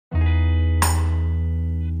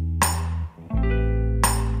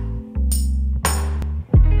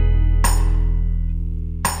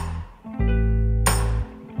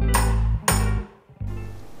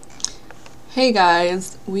Hey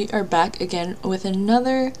guys, we are back again with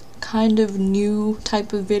another kind of new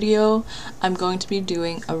type of video. I'm going to be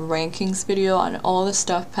doing a rankings video on all the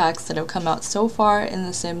stuff packs that have come out so far in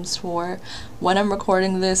The Sims 4. When I'm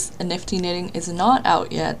recording this, A Nifty Knitting is not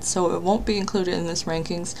out yet, so it won't be included in this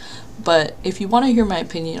rankings, but if you want to hear my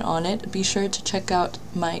opinion on it, be sure to check out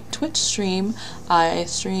my Twitch stream. I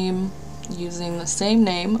stream using the same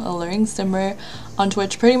name, AlluringSimmer, on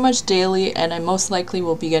Twitch pretty much daily, and I most likely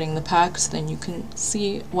will be getting the packs, then you can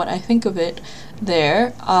see what I think of it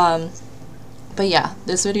there. But yeah,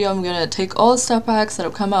 this video I'm gonna take all the stuff packs that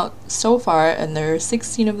have come out so far, and there are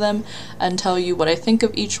 16 of them, and tell you what I think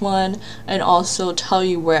of each one, and also tell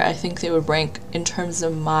you where I think they would rank in terms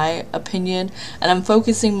of my opinion. And I'm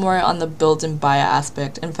focusing more on the build and buy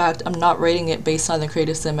aspect. In fact, I'm not rating it based on the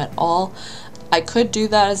creative sim at all. I could do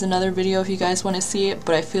that as another video if you guys want to see it,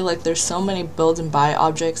 but I feel like there's so many build and buy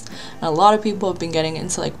objects, and a lot of people have been getting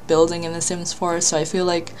into like building in The Sims 4, so I feel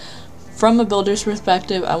like from a builder's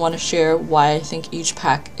perspective, I want to share why I think each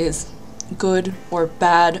pack is good or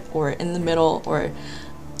bad or in the middle, or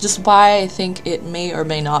just why I think it may or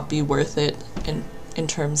may not be worth it in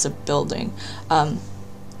terms of building.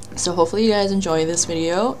 So hopefully you guys enjoy this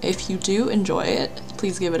video. If you do enjoy it,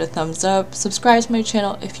 please give it a thumbs up, subscribe to my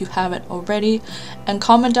channel if you haven't already, and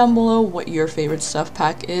comment down below what your favorite stuff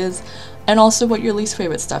pack is, and also what your least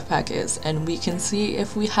favorite stuff pack is, and we can see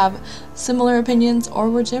if we have similar opinions or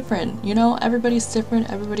we're different. You know, everybody's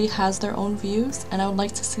different, everybody has their own views, and I would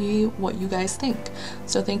like to see what you guys think.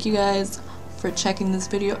 So thank you guys for checking this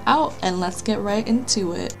video out, and let's get right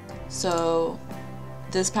into it. So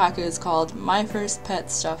this pack is called My First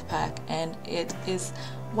Pet Stuff Pack, and it is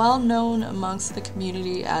well known amongst the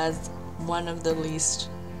community as one of the least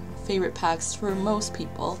favorite packs for most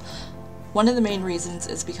people. One of the main reasons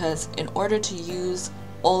is because in order to use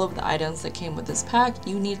all of the items that came with this pack,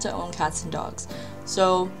 you need to own cats and dogs.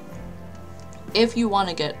 So if you want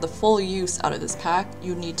to get the full use out of this pack,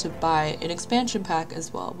 you need to buy an expansion pack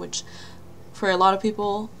as well, which for a lot of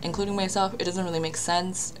people, including myself, it doesn't really make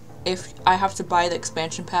sense. If I have to buy the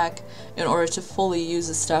expansion pack in order to fully use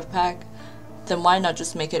the stuff pack, then why not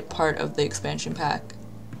just make it part of the expansion pack?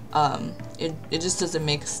 It just doesn't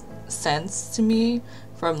make sense to me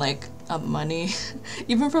from like a money,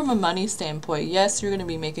 even from a money standpoint. Yes, you're going to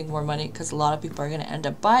be making more money because a lot of people are going to end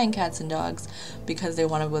up buying cats and dogs because they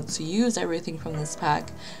want to be able to use everything from this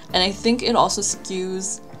pack. And I think it also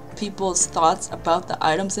skews people's thoughts about the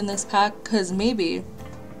items in this pack, because maybe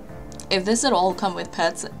if this had all come with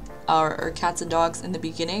pets or cats and dogs in the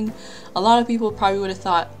beginning, a lot of people probably would have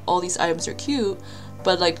thought all these items are cute,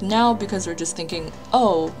 but like now, because we're just thinking,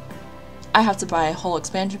 oh, I have to buy a whole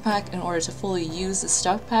expansion pack in order to fully use the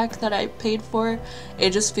stuff pack that I paid for,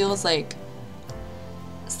 it just feels like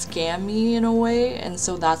scammy in a way, and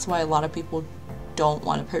so that's why a lot of people don't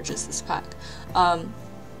want to purchase this pack.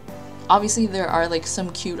 Obviously there are like some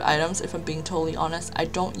cute items, if I'm being totally honest. I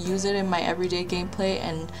don't use it in my everyday gameplay,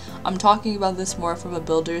 and I'm talking about this more from a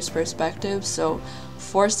builder's perspective. So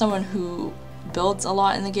for someone who builds a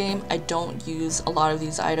lot in the game, I don't use a lot of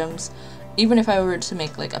these items. Even if I were to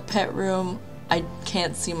make like a pet room, I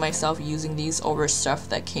can't see myself using these over stuff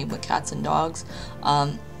that came with cats and dogs.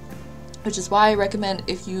 Which is why I recommend,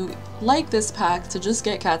 if you like this pack, to just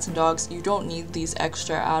get cats and dogs. You don't need these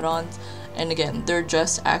extra add-ons. And again, they're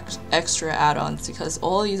just extra add-ons because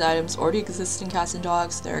all these items already exist in cats and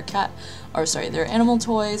dogs. There are animal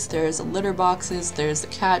toys, there's litter boxes, there's the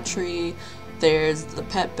cat tree, there's the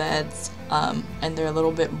pet beds, and they're a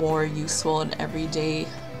little bit more useful in everyday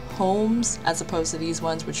homes as opposed to these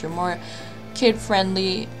ones, which are more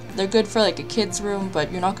kid-friendly. They're good for like a kid's room,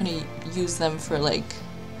 but you're not going to use them for like,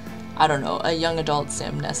 I don't know, a young adult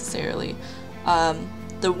sim necessarily.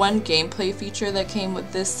 The one gameplay feature that came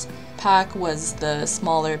with this pack was the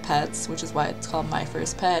smaller pets, which is why it's called My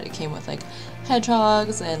First Pet. It came with like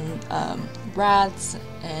hedgehogs and rats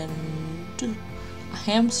and a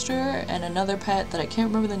hamster and another pet that I can't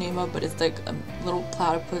remember the name of, but it's like a little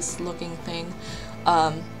platypus looking thing.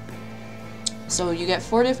 So you get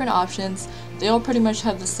 4 different options. They all pretty much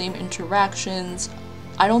have the same interactions.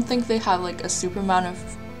 I don't think they have like a super amount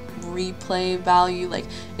of replay value. Like,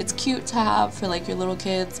 it's cute to have for like your little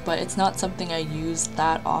kids, but it's not something I use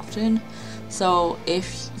that often. So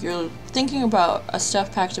if you're thinking about a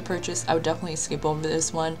stuff pack to purchase, I would definitely skip over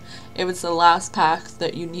this one. If it's the last pack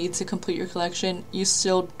that you need to complete your collection, you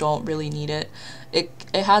still don't really need it. It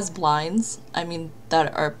has blinds, I mean,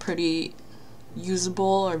 that are pretty usable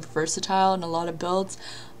or versatile in a lot of builds,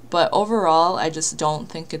 but overall I just don't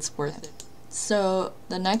think it's worth it. So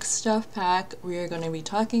the next stuff pack we are going to be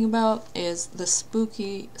talking about is the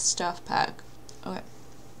Spooky Stuff Pack. Okay.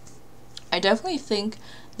 I definitely think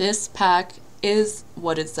this pack is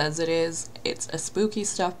what it says it is. It's a spooky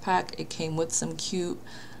stuff pack. It came with some cute,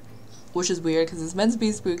 which is weird because it's meant to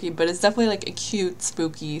be spooky, but it's definitely like a cute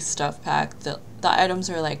spooky stuff pack. The items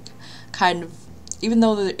are like kind of, even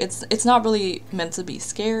though it's not really meant to be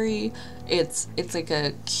scary, it's like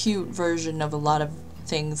a cute version of a lot of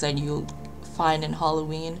things that you'll find in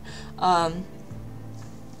Halloween.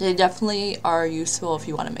 They definitely are useful if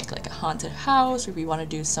you want to make like a haunted house, or if you want to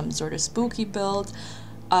do some sort of spooky build.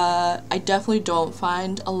 I definitely don't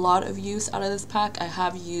find a lot of use out of this pack. I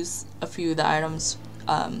have used a few of the items,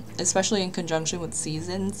 especially in conjunction with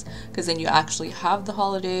seasons, because then you actually have the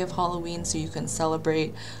holiday of Halloween, so you can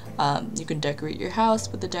celebrate. You can decorate your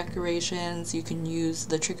house with the decorations. You can use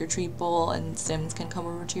the trick-or-treat bowl, and Sims can come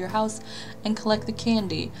over to your house and collect the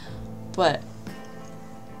candy. But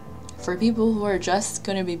for people who are just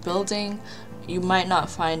going to be building, you might not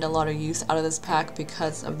find a lot of use out of this pack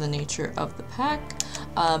because of the nature of the pack.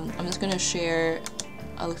 I'm just going to share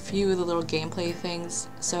a few of the little gameplay things.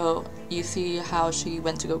 So you see how she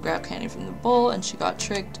went to go grab candy from the bowl and she got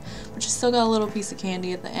tricked, but she still got a little piece of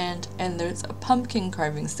candy at the end. And there's a pumpkin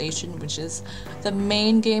carving station, which is the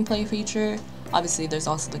main gameplay feature. Obviously there's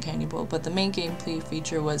also the candy bowl, but the main gameplay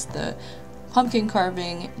feature was the pumpkin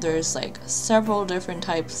carving. There's like several different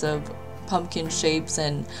types of pumpkin shapes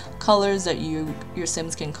and colors that your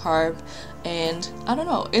Sims can carve, and I don't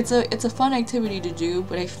know, it's a fun activity to do,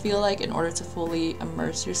 but I feel like in order to fully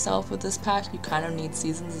immerse yourself with this pack, you kind of need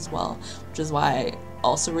seasons as well, which is why I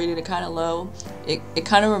also rated it kind of low. It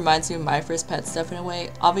kind of reminds me of My First Pet stuff in a way.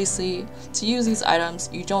 Obviously, to use these items,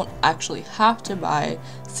 you don't actually have to buy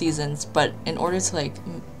seasons, but in order to like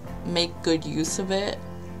make good use of it,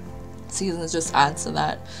 seasons just adds to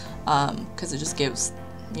that, because it just gives,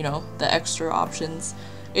 you know, the extra options.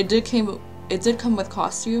 It did come with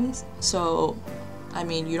costumes, so I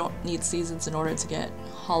mean, you don't need seasons in order to get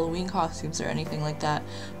Halloween costumes or anything like that,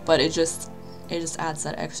 but it just adds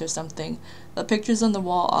that extra something. The pictures on the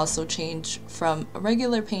wall also change from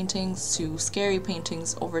regular paintings to scary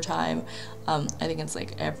paintings over time. I think it's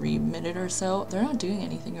like every minute or so. They're not doing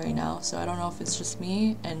anything right now, so I don't know if it's just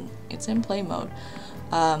me, and it's in play mode.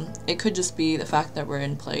 It could just be the fact that we're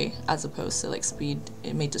in play as opposed to like speed.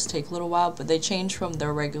 It may just take a little while, but they change from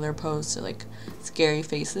their regular pose to like scary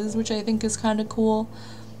faces, which I think is kind of cool.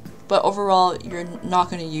 But overall, you're not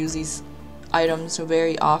going to use these items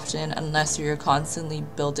very often unless you're constantly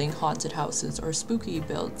building haunted houses or spooky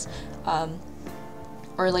builds,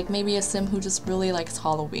 or like maybe a Sim who just really likes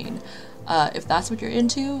Halloween. If that's what you're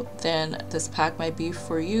into, then this pack might be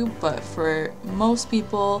for you, but for most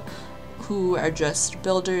people who are just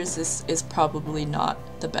builders, this is probably not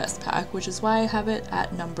the best pack, which is why I have it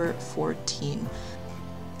at number 14.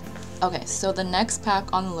 Okay, so the next pack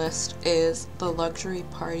on the list is the Luxury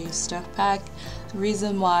Party Stuff Pack. The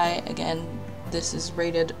reason why, again, this is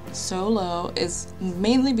rated so low is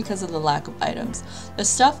mainly because of the lack of items. The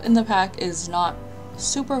stuff in the pack is not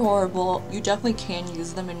super horrible. You definitely can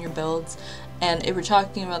use them in your builds, and if we're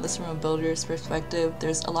talking about this from a builder's perspective,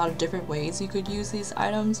 there's a lot of different ways you could use these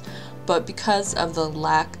items, but because of the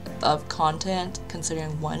lack of content,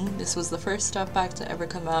 considering one, this was the first stuff pack to ever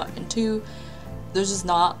come out, and two, there's just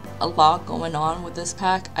not a lot going on with this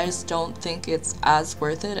pack. I just don't think it's as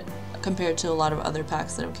worth it compared to a lot of other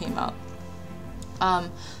packs that have came out.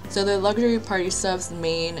 So the Luxury Party Stuff's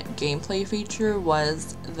main gameplay feature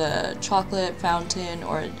was the chocolate fountain,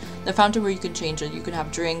 or the fountain where you can change it. You can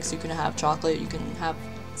have drinks, you can have chocolate, you can have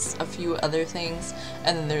a few other things,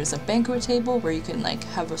 and then there's a banquet table where you can like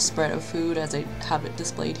have a spread of food as I have it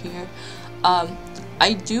displayed here.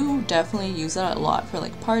 I do definitely use that a lot for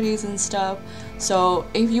like parties and stuff, so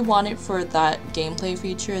if you want it for that gameplay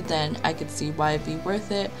feature, then I could see why it'd be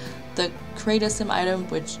worth it. The Create a Sim item,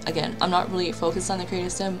 which again, I'm not really focused on the Create a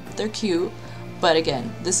Sim, they're cute, but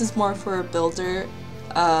again, this is more for a builder.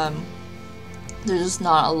 There's just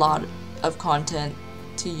not a lot of content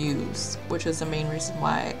to use, which is the main reason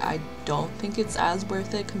why I don't think it's as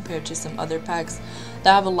worth it compared to some other packs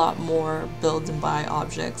that have a lot more build and buy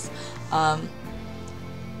objects.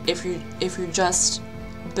 If you're just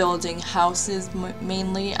building houses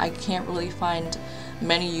mainly, I can't really find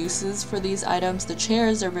many uses for these items. The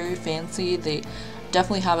chairs are very fancy, they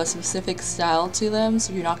definitely have a specific style to them,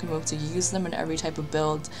 so you're not going to be able to use them in every type of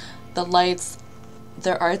build. The lights,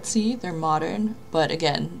 they're artsy, they're modern, but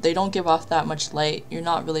again, they don't give off that much light. You're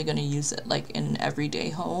not really going to use it like in an everyday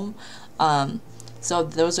home. So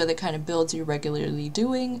those are the kind of builds you're regularly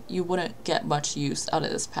doing. You wouldn't get much use out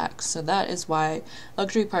of this pack. So that is why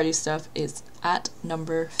Luxury Party Stuff is at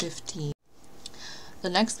number 15. The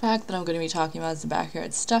next pack that I'm going to be talking about is the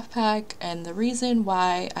Backyard Stuff pack, and the reason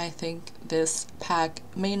why I think this pack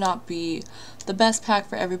may not be the best pack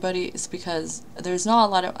for everybody is because there's not a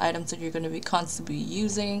lot of items that you're going to be constantly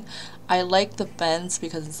using. I like the fence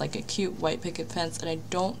because it's like a cute white picket fence, and I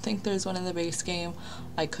don't think there's one in the base game.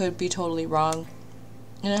 I could be totally wrong.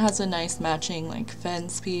 And it has a nice matching like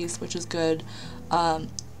fence piece, which is good.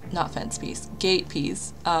 Not fence piece, gate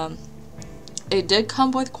piece. It did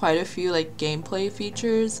come with quite a few like gameplay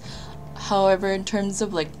features. However, in terms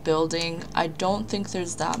of like building, I don't think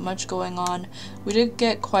there's that much going on. We did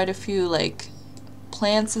get quite a few like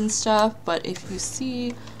plants and stuff, but if you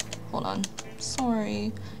see, hold on,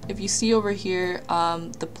 sorry. If you see over here,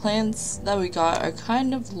 the plants that we got are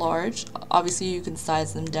kind of large. Obviously you can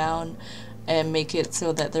size them down and make it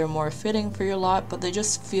so that they're more fitting for your lot, but they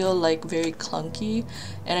just feel like very clunky,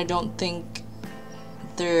 and I don't think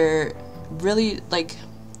they're really like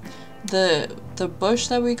the bush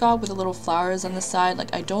that we got with the little flowers on the side.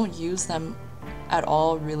 Like, I don't use them at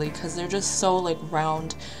all really because they're just so like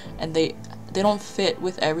round, and they don't fit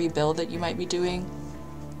with every build that you might be doing.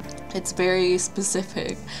 It's very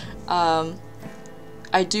specific.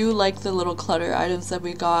 I do like the little clutter items that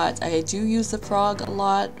we got. I do use the frog a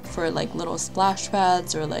lot for like little splash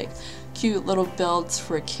pads or like cute little builds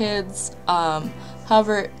for kids.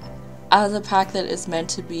 However, as a pack that is meant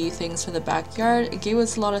to be things for the backyard, it gave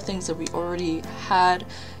us a lot of things that we already had,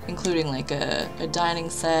 including like a dining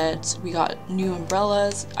set. We got new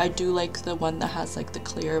umbrellas. I do like the one that has like the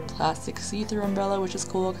clear plastic see-through umbrella, which is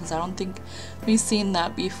cool because I don't think we've seen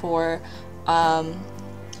that before.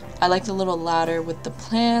 I like the little ladder with the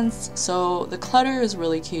plants. So the clutter is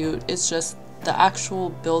really cute. It's just the actual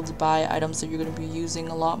build buy items that you're going to be using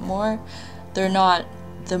a lot more. They're not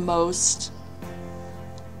the most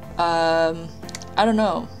I don't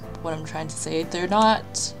know what I'm trying to say. They're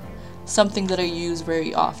not something that I use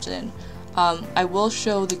very often. I will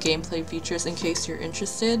show the gameplay features in case you're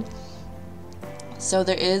interested. So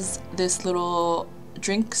there is this little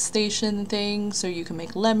drink station thing, so you can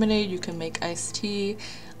make lemonade, you can make iced tea,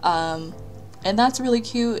 and that's really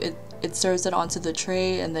cute. It serves it onto the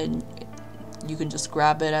tray, and then you can just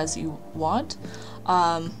grab it as you want.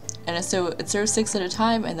 And so it serves 6 at a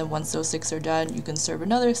time, and then once those 6 are done, you can serve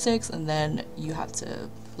another 6, and then you have to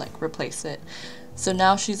like replace it. So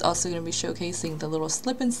now she's also going to be showcasing the little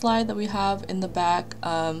slip and slide that we have in the back.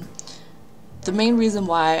 The main reason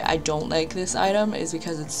why I don't like this item is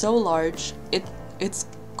because it's so large. It's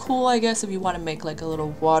cool, I guess, if you want to make like a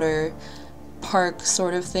little water park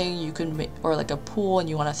sort of thing, you can make, or like a pool, and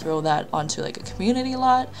you want to throw that onto like a community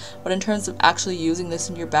lot. But in terms of actually using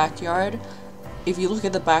this in your backyard, if you look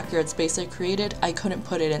at the backyard space I created, I couldn't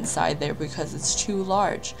put it inside there because it's too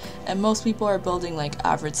large. And most people are building like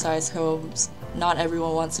average size homes. Not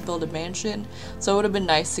everyone wants to build a mansion. So it would have been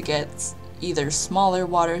nice to get either smaller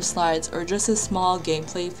water slides or just a small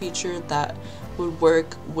gameplay feature that would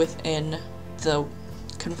work within the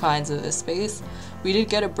confines of this space. We did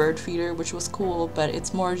get a bird feeder, which was cool, but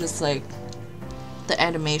it's more just like the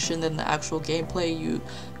animation than the actual gameplay. You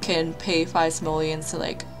can pay 5 simoleons to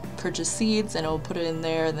like purchase seeds, and it'll put it in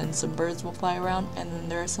there, and then some birds will fly around, and then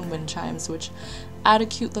there are some wind chimes which add a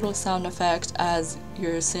cute little sound effect as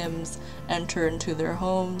your Sims enter into their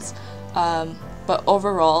homes. But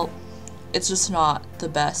overall, it's just not the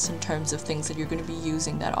best in terms of things that you're going to be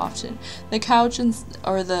using that often. The couch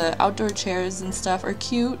or the outdoor chairs and stuff are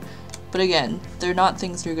cute, but again, they're not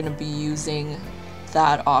things you're going to be using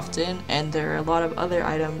that often, and there are a lot of other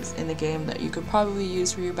items in the game that you could probably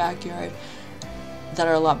use for your backyard that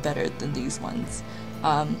are a lot better than these ones.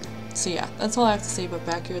 So yeah, that's all I have to say about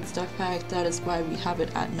Backyard Stuff Pack. That is why we have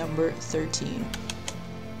it at number 13.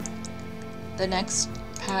 The next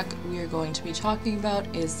pack we are going to be talking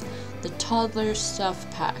about is the Toddler Stuff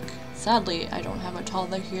pack. Sadly, I don't have a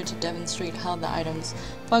toddler here to demonstrate how the items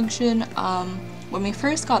function. When we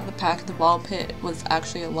first got the pack, the ball pit was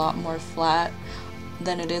actually a lot more flat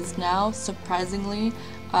than it is now, surprisingly.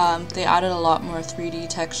 They added a lot more 3D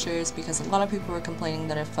textures because a lot of people were complaining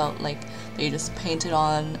that it felt like they just painted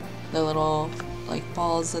on the little like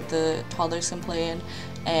balls that the toddlers can play in,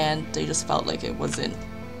 and they just felt like it wasn't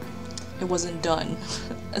done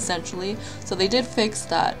essentially. So they did fix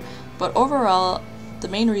that, but overall the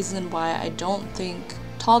main reason why I don't think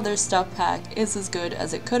Toddler Stuff Pack is as good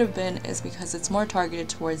as it could have been is because it's more targeted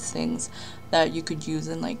towards things that you could use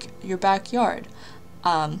in like your backyard.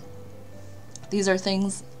 These are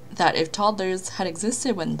things that if toddlers had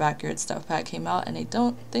existed when Backyard Stuff Pack came out, and I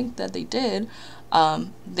don't think that they did,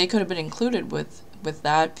 they could have been included with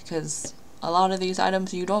that, because a lot of these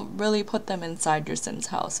items, you don't really put them inside your Sims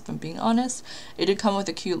house, if I'm being honest. It did come with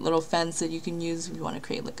a cute little fence that you can use if you want to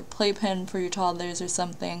create like a playpen for your toddlers or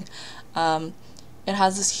something. It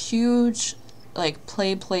has this huge like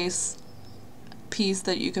play place piece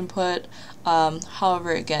that you can put.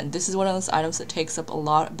 However, again, this is one of those items that takes up a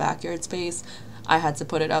lot of backyard space. I had to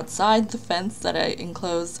put it outside the fence that I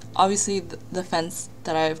enclosed. Obviously, the fence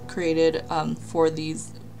that I've created for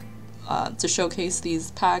these to showcase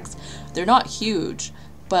these packs, they're not huge,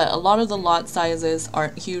 but a lot of the lot sizes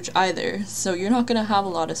aren't huge either, so you're not going to have a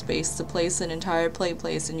lot of space to place an entire play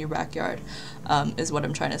place in your backyard, is what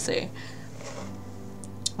I'm trying to say.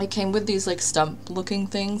 It came with these like stump looking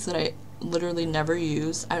things that I literally never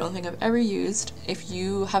use. I don't think I've ever used. If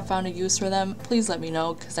you have found a use for them, please let me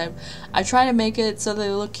know, because I try to make it so they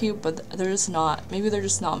look cute, but they're just not. Maybe they're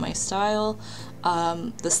just not my style.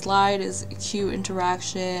 The slide is a cute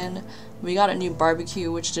interaction. We got a new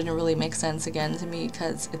barbecue, which didn't really make sense again to me,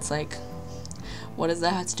 because it's like, what does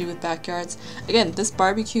that have to do with backyards? Again, this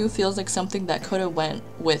barbecue feels like something that could have went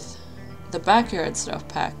with the backyard stuff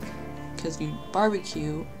pack, because you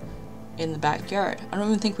barbecue in the backyard. I don't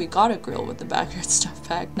even think we got a grill with the backyard stuff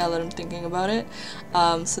pack, now that I'm thinking about it.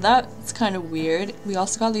 So that's kind of weird. We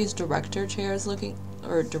also got these director chairs,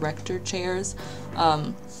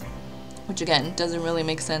 which again doesn't really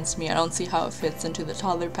make sense to me. I don't see how it fits into the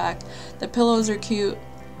toddler pack. The pillows are cute.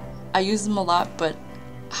 I use them a lot, but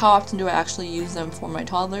how often do I actually use them for my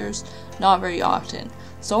toddlers? Not very often.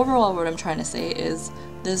 So overall, what I'm trying to say is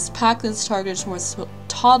this pack that's targeted towards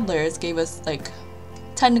toddlers gave us like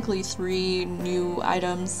technically 3 new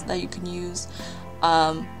items that you can use,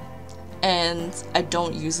 and I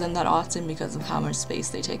don't use them that often because of how much space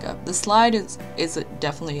they take up. The slide is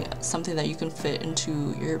definitely something that you can fit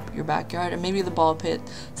into your backyard, and maybe the ball pit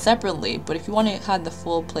separately, but if you want to have the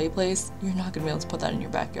full play place, you're not going to be able to put that in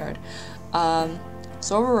your backyard.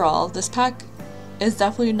 So overall, this pack is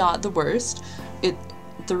definitely not the worst.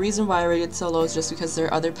 The reason why I rated it so low is just because there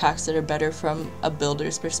are other packs that are better from a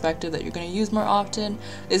builder's perspective that you're going to use more often.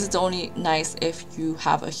 This is only nice if you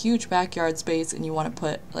have a huge backyard space and you want to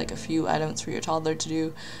put like a few items for your toddler to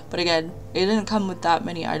do. But again, it didn't come with that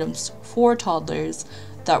many items for toddlers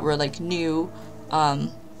that were like new.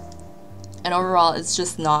 And overall, it's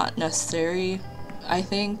just not necessary. I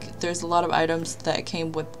think there's a lot of items that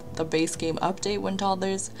came with the base game update when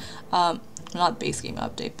toddlers, not base game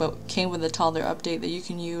update, but came with the toddler update that you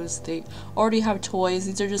can use. They already have toys.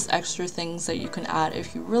 These are just extra things that you can add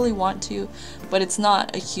if you really want to, but it's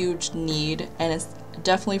not a huge need, and it's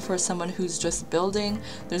definitely for someone who's just building.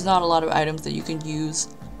 There's not a lot of items that you can use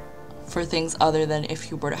for things other than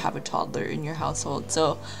if you were to have a toddler in your household.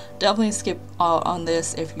 So definitely skip out on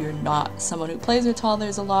this if you're not someone who plays with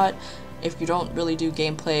toddlers a lot. If you don't really do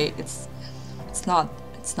gameplay, it's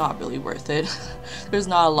not really worth it. There's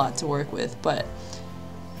not a lot to work with, but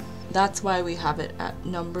that's why we have it at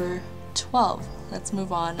number 12. Let's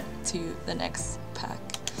move on to the next pack.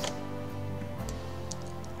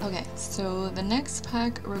 Okay, so the next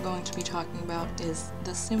pack we're going to be talking about is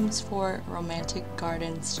the Sims 4 Romantic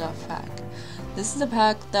Garden Stuff pack. This is a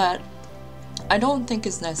pack that I don't think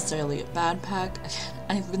is necessarily a bad pack.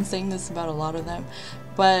 I've been saying this about a lot of them,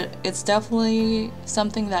 but it's definitely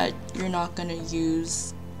something that you're not going to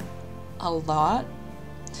use a lot.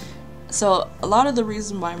 So a lot of the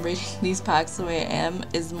reason why I'm rating these packs the way I am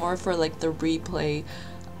is more for like the replay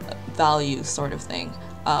value sort of thing.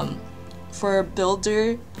 For a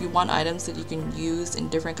builder, you want items that you can use in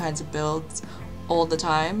different kinds of builds all the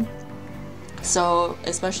time. So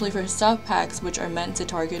especially for stuff packs, which are meant to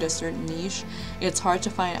target a certain niche, it's hard to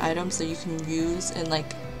find items that you can use in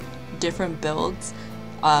like different builds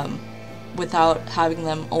without having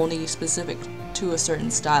them only specific to a certain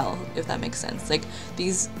style, if that makes sense. Like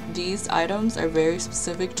these items are very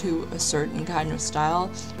specific to a certain kind of style.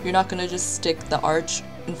 You're not gonna just stick the arch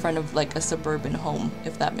in front of like a suburban home,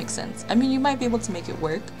 if that makes sense. I mean, you might be able to make it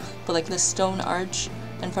work, but like the stone arch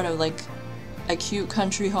in front of like a cute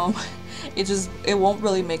country home, it won't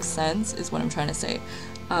really make sense, is what I'm trying to say.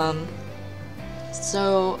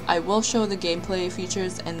 So I will show the gameplay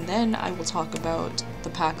features, and then I will talk about the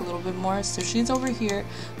pack a little bit more. So she's over here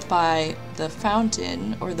by the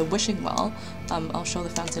fountain, or the wishing well. I'll show the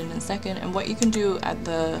fountain in a second. And what you can do at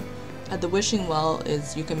the wishing well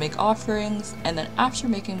is you can make offerings, and then after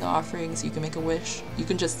making the offerings you can make a wish. You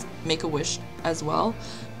can just make a wish as well,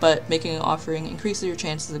 but making an offering increases your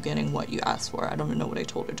chances of getting what you asked for. I don't even know what I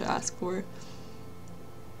told her to ask for.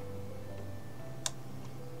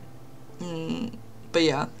 But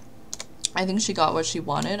yeah, I think she got what she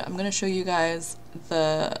wanted. I'm gonna show you guys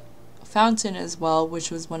the fountain as well,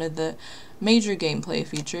 which was one of the major gameplay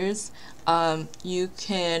features. You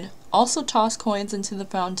can also toss coins into the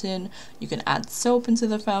fountain, you can add soap into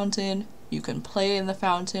the fountain, you can play in the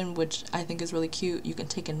fountain, which I think is really cute. You can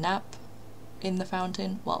take a nap in the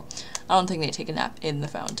fountain. Well, I don't think they take a nap in the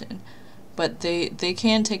fountain, but they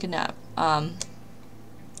can take a nap.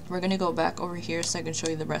 We're gonna go back over here so I can show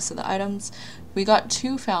you the rest of the items. We got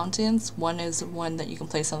 2 fountains. One is one that you can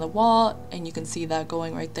place on the wall, and you can see that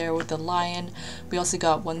going right there with the lion. We also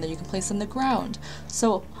got one that you can place on the ground.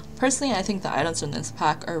 So personally, I think the items in this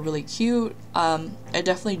pack are really cute. I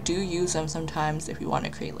definitely do use them sometimes if you want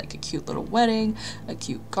to create like a cute little wedding, a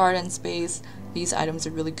cute garden space. These items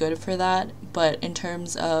are really good for that. But in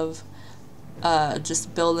terms of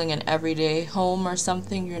just building an everyday home or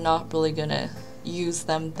something, you're not really gonna use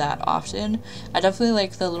them that often. I definitely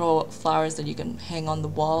like the little flowers that you can hang on the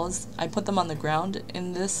walls. I put them on the ground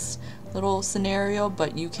in this little scenario,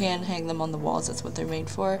 but you can hang them on the walls. That's what they're made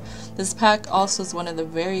for. This pack also is one of the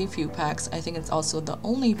very few packs, I think it's also the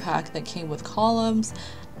only pack that came with columns.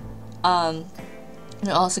 It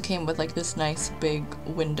also came with like this nice big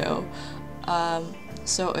window.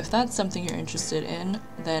 So if that's something you're interested in,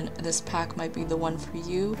 then this pack might be the one for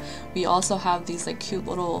you. We also have these like cute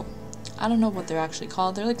little, I don't know what they're actually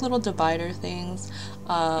called. They're like little divider things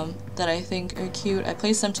that I think are cute. I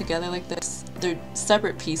placed them together like this. They're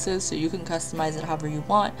separate pieces, so you can customize it however you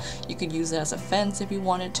want. You could use it as a fence if you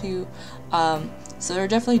wanted to. So there are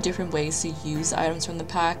definitely different ways to use items from the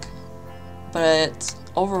pack. But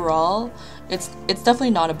overall, it's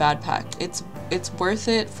definitely not a bad pack. It's worth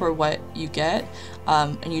it for what you get,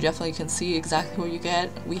 and you definitely can see exactly what you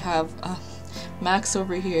get. We have Max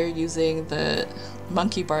over here using the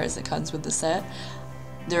monkey bars that comes with the set.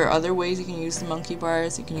 There are other ways you can use the monkey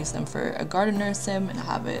bars. You can use them for a gardener sim and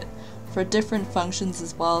have it for different functions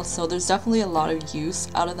as well. So there's definitely a lot of use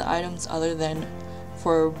out of the items other than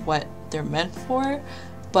for what they're meant for.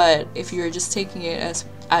 But if you're just taking it as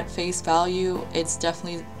at face value, it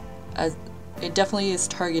definitely is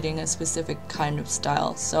targeting a specific kind of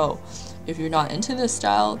style. So if you're not into this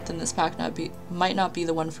style, then this pack might not be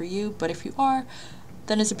the one for you. But if you are,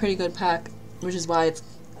 then it's a pretty good pack, which is why it's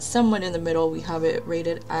somewhat in the middle. We have it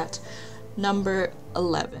rated at number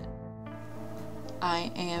 11.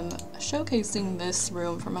 I am showcasing this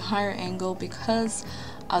room from a higher angle because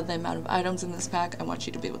of the amount of items in this pack. I want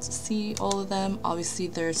you to be able to see all of them. Obviously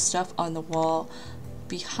there's stuff on the wall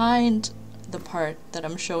behind the part that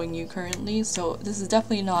I'm showing you currently, so this is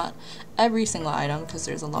definitely not every single item because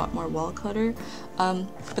there's a lot more wall clutter,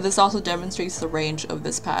 but this also demonstrates the range of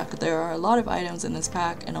this pack. There are a lot of items in this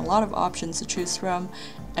pack and a lot of options to choose from,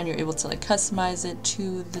 and you're able to like customize it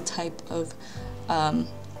to the type of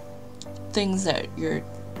things that your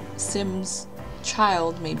Sims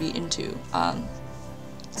child may be into.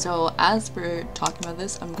 So as we're talking about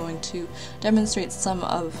this, I'm going to demonstrate some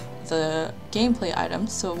of the gameplay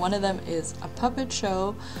items. So one of them is a puppet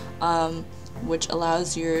show, which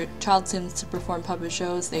allows your child Sims to perform puppet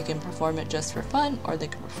shows. They can perform it just for fun, or they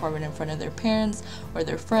can perform it in front of their parents or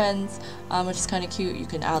their friends, which is kind of cute. You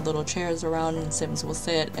can add little chairs around and Sims will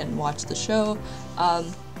sit and watch the show.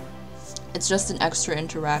 It's just an extra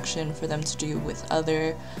interaction for them to do with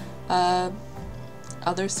other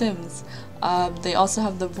Sims. They also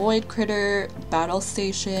have the Void Critter Battle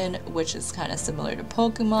Station, which is kind of similar to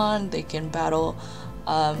Pokemon. They can battle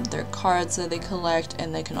their cards that they collect,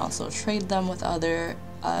 and they can also trade them with other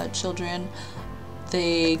children.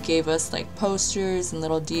 They gave us like posters and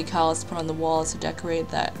little decals to put on the walls to decorate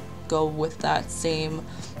that go with that same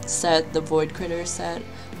set, the Void Critter set.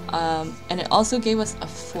 And it also gave us a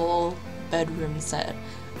full bedroom set.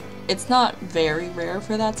 It's not very rare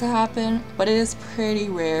for that to happen, but it is pretty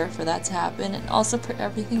rare for that to happen, and also for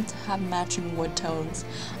everything to have matching wood tones.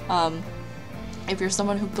 If you're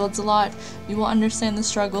someone who builds a lot, you will understand the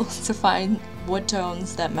struggle to find wood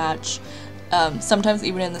tones that match. Sometimes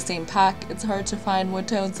even in the same pack, it's hard to find wood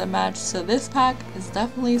tones that match, so this pack is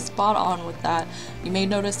definitely spot on with that. You may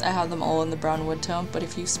notice I have them all in the brown wood tone, but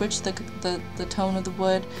if you switch the tone of the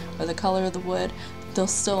wood or the color of the wood, they'll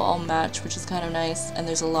still all match, which is kind of nice, and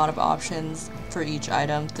there's a lot of options for each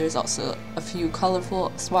item. There's also a few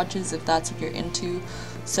colorful swatches if that's what you're into,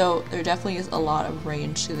 so there definitely is a lot of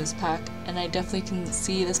range to this pack, and I definitely can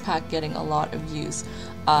see this pack getting a lot of use.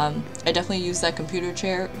 I definitely use that computer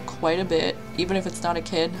chair quite a bit, even if it's not a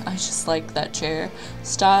kid. I just like that chair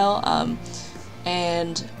style.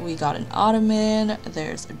 And we got an ottoman,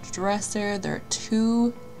 there's a dresser, there are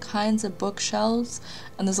 2 kinds of bookshelves,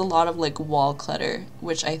 and there's a lot of like wall clutter,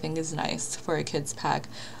 which I think is nice for a kid's pack.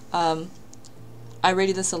 I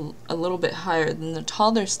rated this a little bit higher than the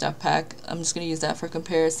Toddler Stuff pack. I'm just going to use that for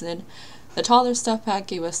comparison. The Toddler Stuff pack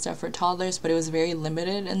gave us stuff for toddlers, but it was very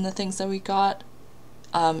limited in the things that we got.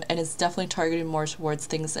 And it's definitely targeted more towards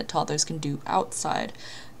things that toddlers can do outside.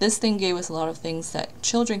 This thing gave us a lot of things that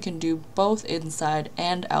children can do both inside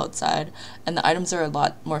and outside, and the items are a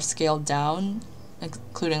lot more scaled down,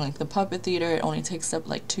 including like the puppet theater. It only takes up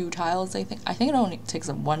like 2 tiles, I think. I think it only takes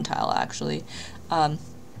up 1 tile actually. And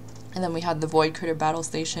then we had the Void Critter Battle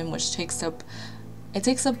Station, which takes up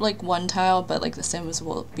like 1 tile, but like the Sims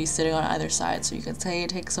will be sitting on either side, so you could say it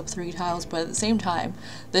takes up 3 tiles, but at the same time,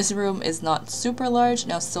 this room is not super large,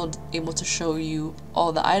 and I was still able to show you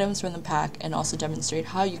all the items from the pack and also demonstrate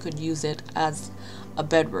how you could use it as a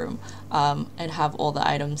bedroom, and have all the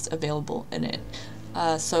items available in it.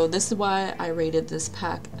 So this is why I rated this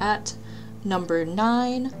pack at number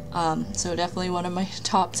 9, so definitely one of my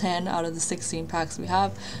top 10 out of the 16 packs we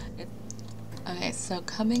have. Okay, so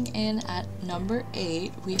coming in at number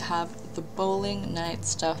 8, we have the Bowling Night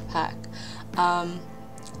Stuff pack.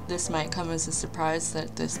 This might come as a surprise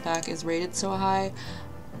that this pack is rated so high,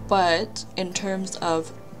 but in terms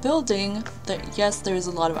of building, yes, there's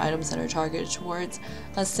a lot of items that are targeted towards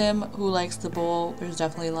a sim who likes to bowl. There's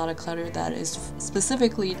definitely a lot of clutter that is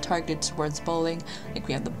specifically targeted towards bowling. Like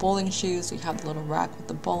we have the bowling shoes, we have the little rack with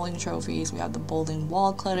the bowling trophies, we have the bowling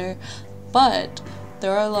wall clutter, but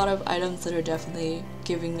there are a lot of items that are definitely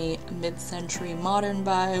giving me mid-century modern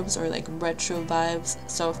vibes or like retro vibes.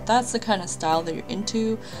 So if that's the kind of style that you're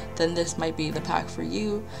into, then this might be the pack for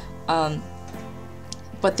you.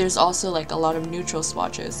 But there's also like a lot of neutral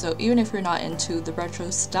swatches. So even if you're not into the retro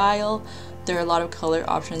style, there are a lot of color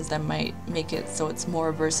options that might make it so it's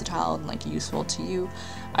more versatile and like useful to you.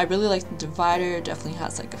 I really like the divider. It definitely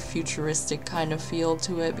has like a futuristic kind of feel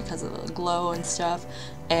to it because of the glow and stuff.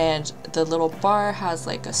 And the little bar has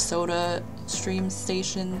like a soda stream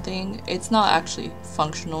station thing. It's not actually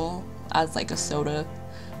functional as like a soda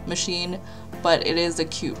machine, but it is a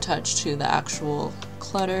cute touch to the actual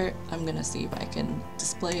clutter. I'm gonna see if I can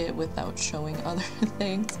display it without showing other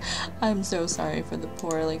things. I'm so sorry for the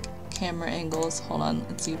poor like camera angles. Hold on,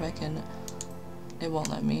 let's see if I can. It won't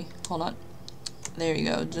let me. Hold on. There you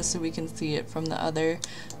go, just so we can see it from the other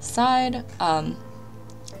side.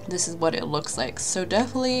 This is what it looks like. So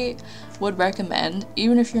definitely would recommend,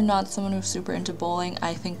 even if you're not someone who's super into bowling.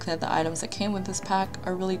 I think that the items that came with this pack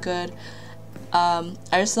are really good. I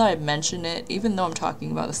just thought I'd mention it, even though I'm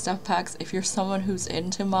talking about the stuff packs. If you're someone who's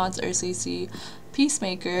into mods or CC,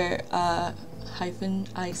 Peacemaker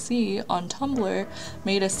 -IC on Tumblr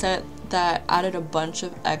made a set that added a bunch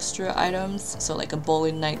of extra items, so like a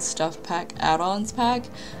Bowling Night Stuff pack add-ons pack.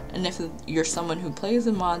 And if you're someone who plays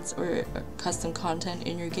in mods or custom content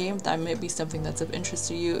in your game, that might be something that's of interest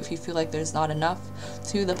to you. If you feel like there's not enough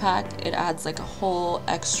to the pack, it adds like a whole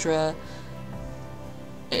extra,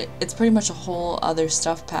 it's pretty much a whole other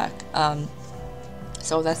stuff pack.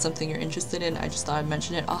 So if that's something you're interested in, I just thought I'd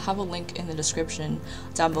mention it. I'll have a link in the description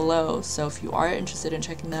down below, so if you are interested in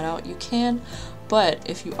checking that out, you can. But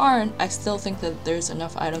if you aren't, I still think that there's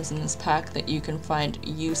enough items in this pack that you can find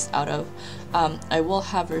use out of. I will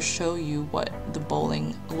have her show you what the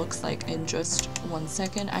bowling looks like in just 1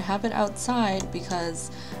 second. I have it outside because,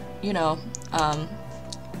 you know,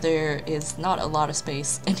 there is not a lot of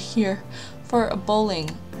space in here for a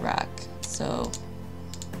bowling rack. So,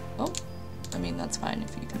 oh, I mean, that's fine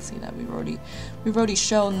if you can see that we've already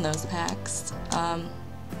shown those packs.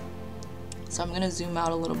 So I'm gonna zoom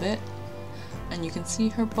out a little bit and you can see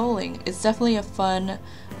her bowling. It's definitely a fun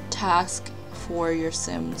task for your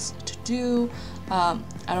Sims to do. I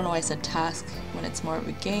don't know why I said task when it's more of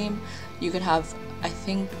a game. You can have, I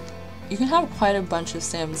think, you can have quite a bunch of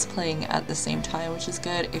Sims playing at the same time, which is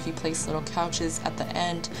good. If you place little couches at the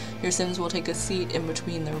end, your Sims will take a seat in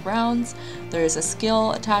between the rounds. There is a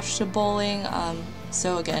skill attached to bowling,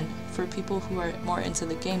 so again, for people who are more into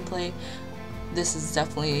the gameplay, this is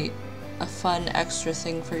definitely a fun extra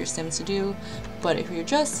thing for your Sims to do. But if you're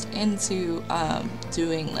just into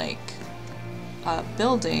doing like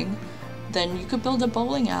building, then you could build a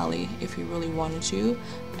bowling alley if you really wanted to.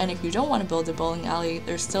 And if you don't want to build a bowling alley,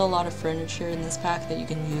 there's still a lot of furniture in this pack that you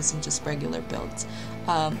can use in just regular builds.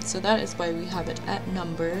 So that is why we have it at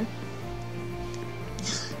number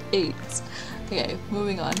 8. Okay,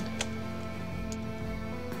 moving on.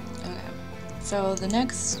 Okay, so the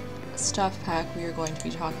next stuff pack we are going to be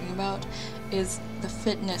talking about is the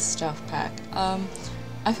fitness stuff pack.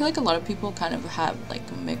 I feel like a lot of people kind of have like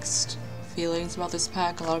mixed feelings about this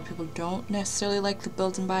pack. A lot of people don't necessarily like the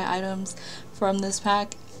build and buy items from this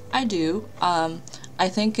pack. I do. I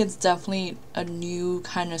think it's definitely a new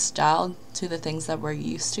kind of style to the things that we're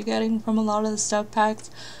used to getting from a lot of the stuff packs,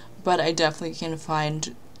 but I definitely can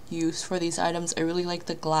find use for these items. I really like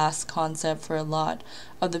the glass concept for a lot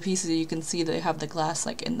of the pieces. You can see they have the glass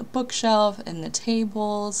like in the bookshelf, in the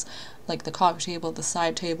tables, like the coffee table, the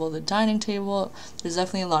side table, the dining table. There's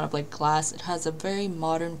definitely a lot of like glass. It has a very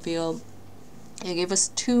modern feel. It gave us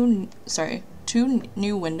two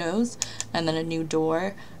new windows and then a new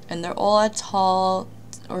door, and they're all at tall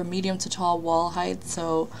or medium to tall wall height,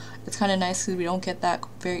 so it's kind of nice because we don't get that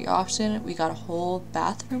very often. We got a whole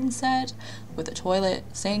bathroom set with a toilet,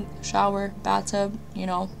 sink, shower, bathtub, you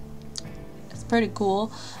know, it's pretty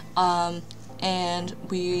cool. And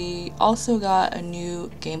we also got a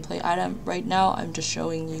new gameplay item. Right now I'm just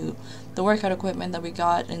showing you the workout equipment that we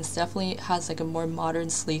got, and it definitely has like a more modern,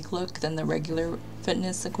 sleek look than the regular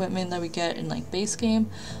fitness equipment that we get in like base game.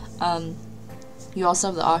 You also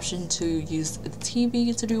have the option to use the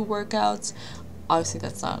TV to do workouts. Obviously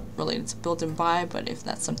that's not related to build and buy, but if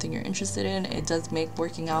that's something you're interested in, it does make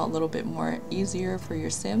working out a little bit more easier for your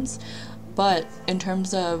Sims. But in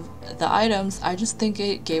terms of the items, I just think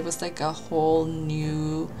it gave us like a whole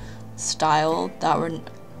new style that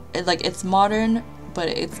it's modern, but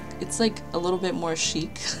it's like a little bit more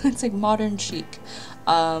chic. It's like modern chic,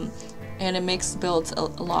 and it makes builds a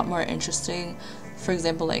lot more interesting. For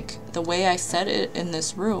example, like the way I set it in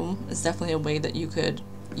this room is definitely a way that you could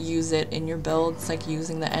use it in your builds, like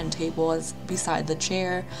using the end table as beside the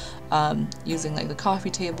chair, using like the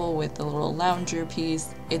coffee table with the little lounger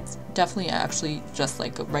piece. It's definitely actually just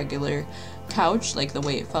like a regular couch, like the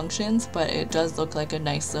way it functions, but it does look like a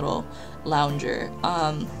nice little lounger.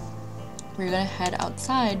 We're gonna head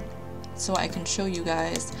outside so I can show you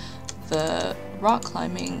guys the rock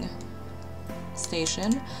climbing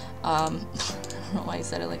station. I don't know why I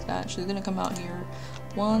said it like that. She's gonna come out here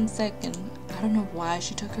 1 second. I don't know why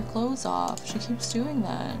she took her clothes off. She keeps doing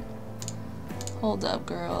that. Hold up,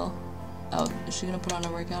 girl. Oh, is she gonna put on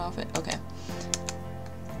a workout outfit? Okay.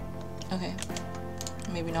 Okay.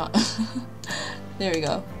 Maybe not. There we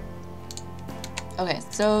go. Okay,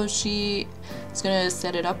 so she is gonna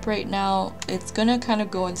set it up right now. It's gonna kind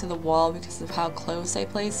of go into the wall because of how close I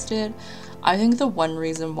placed it. I think the one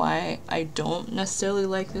reason why I don't necessarily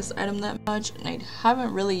like this item that much, and I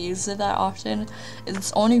haven't really used it that often, is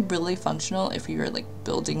it's only really functional if you're like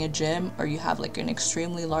building a gym or you have like an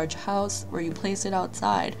extremely large house where you place it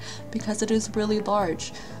outside, because it is really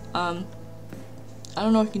large. I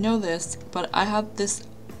don't know if you know this, but I have this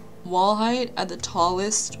wall height at the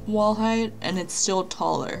tallest wall height, and it's still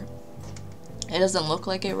taller. It doesn't look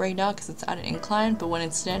like it right now because it's at an incline, but when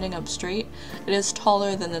it's standing up straight, it is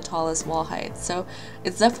taller than the tallest wall height. So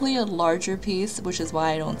it's definitely a larger piece, which is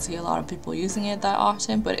why I don't see a lot of people using it that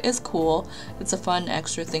often, but it is cool. It's a fun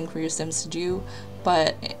extra thing for your Sims to do,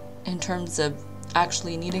 but in terms of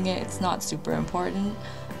actually needing it, it's not super important.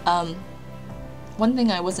 One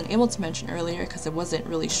thing I wasn't able to mention earlier because it wasn't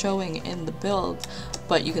really showing in the build,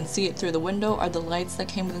 but you can see it through the window, are the lights that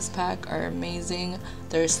came with this pack are amazing.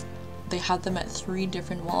 They have them at 3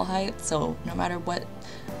 different wall heights, so no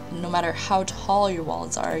matter how tall your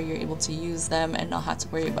walls are, you're able to use them and not have to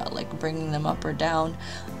worry about like bringing them up or down.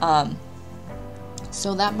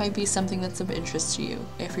 So that might be something that's of interest to you.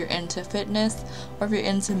 If you're into fitness or if you're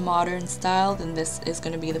into modern style, then this is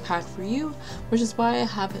going to be the pack for you, which is why I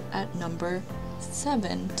have it at number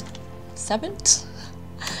 7.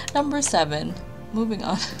 Number 7. Moving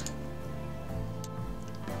on.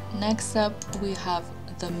 Next up, we have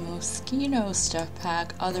the Moschino Stuff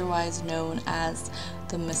pack, otherwise known as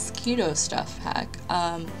the Mosquito Stuff pack.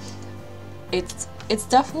 It's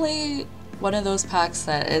definitely one of those packs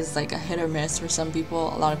that is like a hit or miss for some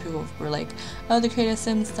people. A lot of people were like, oh, the Creative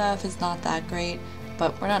Sim stuff is not that great,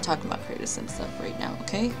 but we're not talking about Creative Sim stuff right now,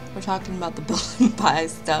 okay? We're talking about the build and buy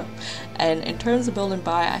stuff. And in terms of build and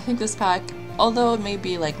buy, I think this pack, although it may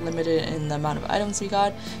be like limited in the amount of items we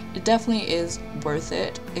got, it definitely is worth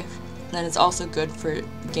it. And it's also good for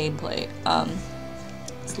gameplay.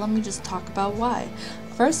 So let me just talk about why.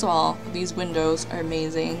 First of all, these windows are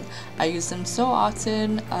amazing. I use them so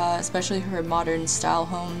often, especially for modern style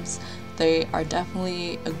homes. They are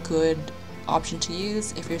definitely a good option to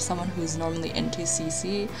use if you're someone who's normally into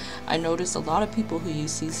CC. I noticed a lot of people who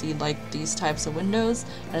use CC like these types of windows,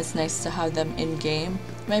 and it's nice to have them in game.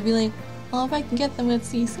 You might be like, well, if I can get them with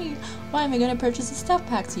CC, why am I going to purchase a stuff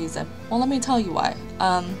pack to use them? Well, let me tell you why.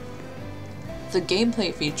 The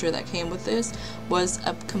gameplay feature that came with this was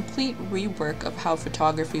a complete rework of how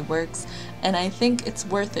photography works, and I think it's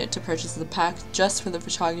worth it to purchase the pack just for the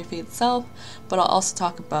photography itself, but I'll also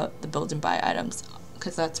talk about the build and buy items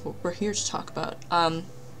because that's what we're here to talk about.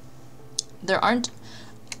 There aren't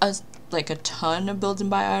like a ton of build and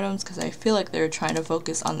buy items because I feel like they're trying to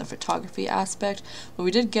focus on the photography aspect, but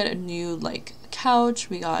we did get a new like couch,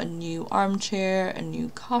 we got a new armchair, a new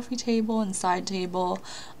coffee table and side table,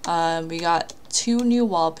 we got 2 new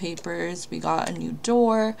wallpapers, we got a new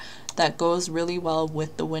door that goes really well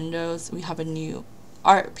with the windows, we have a new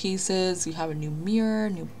art pieces, we have a new mirror,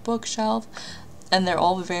 new bookshelf, and they're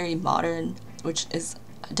all very modern, which is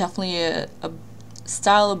definitely a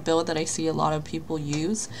style of build that I see a lot of people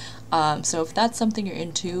use. So if that's something you're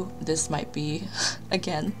into, this might be,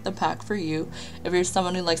 again, the pack for you. If you're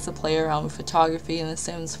someone who likes to play around with photography in The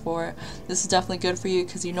Sims 4, this is definitely good for you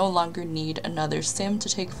because you no longer need another sim to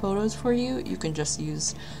take photos for you. You can just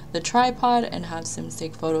use the tripod and have sims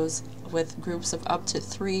take photos with groups of up to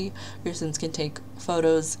 3. Your sims can take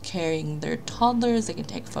photos carrying their toddlers, they can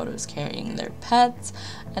take photos carrying their pets,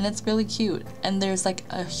 and it's really cute. And there's like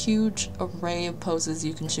a huge array of poses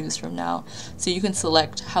you can choose from now, so you can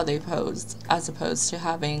select how they pose as opposed to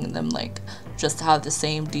having them like just have the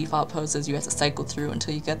same default poses you have to cycle through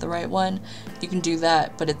until you get the right one. You can do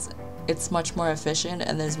that, but it's much more efficient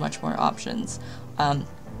and there's much more options.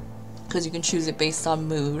 Because you can choose it based on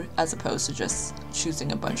mood as opposed to just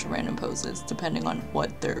choosing a bunch of random poses depending on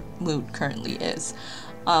what their mood currently is.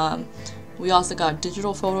 We also got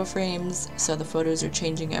digital photo frames, so the photos are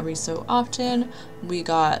changing every so often. We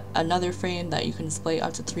got another frame that you can display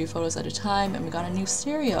up to 3 photos at a time, and we got a new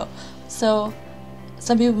stereo. So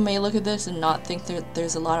some people may look at this and not think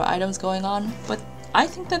there's a lot of items going on, but I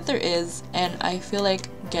think that there is, and I feel like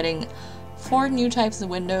getting 4 new types of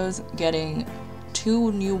windows, getting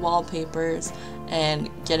 2 new wallpapers, and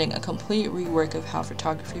getting a complete rework of how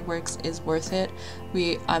photography works is worth it.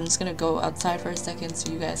 I'm just gonna go outside for a second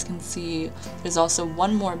so you guys can see. There's also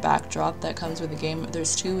 1 more backdrop that comes with the game.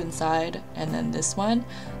 There's 2 inside, and then this one.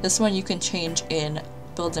 This one you can change in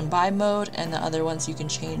build and buy mode, and the other ones you can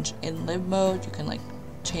change in live mode. You can like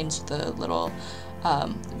change the little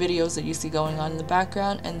videos that you see going on in the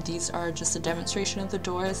background, and these are just a demonstration of the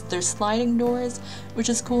doors. They're sliding doors, which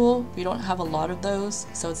is cool. We don't have a lot of those,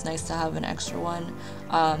 so it's nice to have an extra one.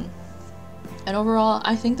 And overall,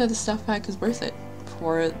 I think that the stuff pack is worth it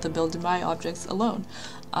for the build and buy objects alone,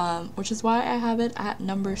 which is why I have it at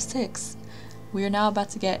number 6. We are now about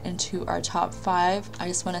to get into our top 5. I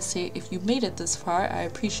just want to say, if you made it this far, I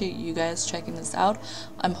appreciate you guys checking this out.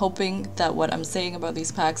 I'm hoping that what I'm saying about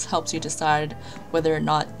these packs helps you decide whether or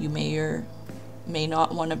not you may or may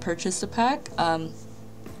not want to purchase the pack.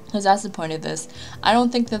 Because that's the point of this. I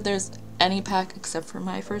don't think that there's any pack, except for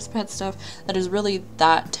my first pet stuff, that is really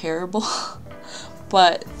that terrible.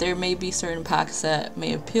 But there may be certain packs that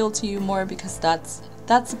may appeal to you more, because that's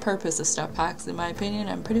the purpose of stuff packs, in my opinion.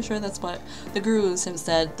 I'm pretty sure that's what the gurus have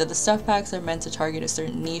said, that the stuff packs are meant to target a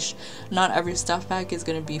certain niche. Not every stuff pack is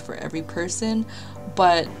going to be for every person,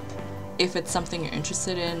 but if it's something you're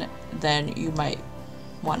interested in, then you might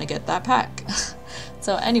want to get that pack.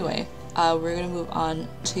 So anyway, we're going to move on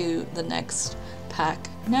to the next pack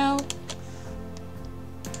now.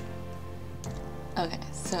 Okay,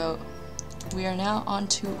 so we are now on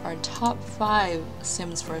to our top 5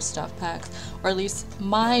 Sims 4 stuff packs, or at least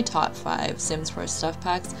my top 5 Sims 4 stuff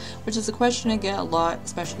packs, which is a question I get a lot,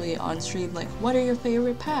 especially on stream, like, what are your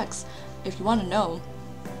favorite packs? If you want to know,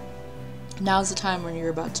 now's the time when you're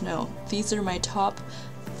about to know. These are my top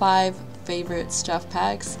 5 favorite stuff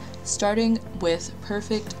packs, starting with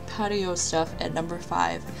Perfect Patio Stuff at number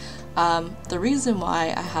 5. The reason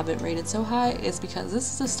why I have it rated so high is because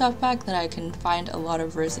this is a stuff pack that I can find a lot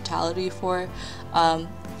of versatility for.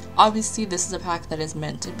 Obviously this is a pack that is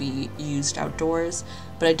meant to be used outdoors,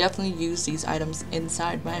 but I definitely use these items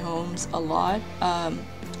inside my homes a lot. An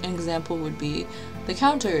example would be the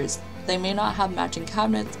counters. They may not have matching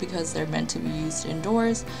cabinets because they're meant to be used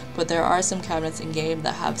indoors, but there are some cabinets in game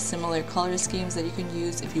that have similar color schemes that you can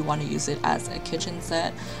use if you want to use it as a kitchen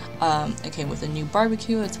set. It came with a new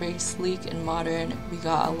barbecue. It's very sleek and modern. We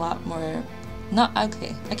got a lot more, I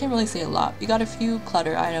can't really say a lot. We got a few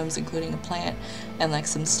clutter items, including a plant and like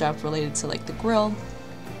some stuff related to like the grill.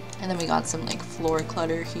 And then we got some like floor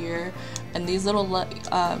clutter here, and these little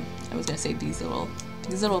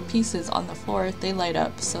these little pieces on the floor, they light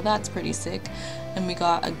up, so that's pretty sick. And we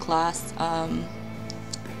got a glass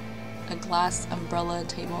umbrella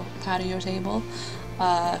table, patio table.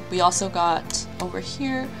 We also got over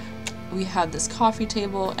here, we have this coffee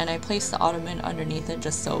table, and I placed the ottoman underneath it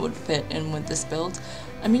just so it would fit in with this build.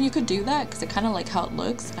 I mean, you could do that because I kind of like how it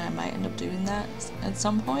looks, and I might end up doing that at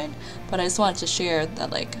some point, but I just wanted to share that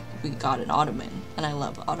like we got an ottoman, and I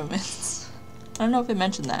love ottomans. I don't know if I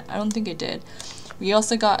mentioned that. I don't think I did. We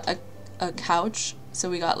also got a couch, so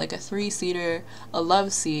we got like a 3-seater, a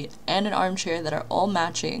love seat, and an armchair that are all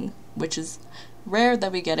matching. which is rare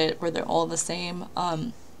that we get it where they're all the same.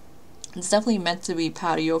 It's definitely meant to be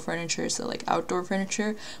patio furniture, so like outdoor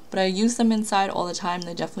furniture, but I use them inside all the time.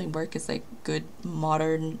 They definitely work as like good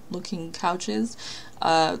modern looking couches.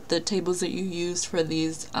 The tables that you use for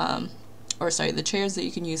these, the chairs that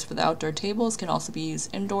you can use for the outdoor tables can also be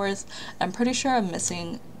used indoors. I'm pretty sure I'm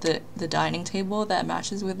missing the dining table that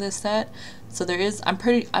matches with this set. So there is, I'm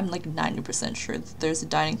like 90% sure that there's a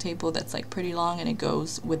dining table that's like pretty long and it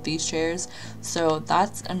goes with these chairs. So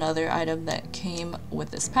that's another item that came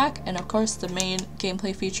with this pack. And of course the main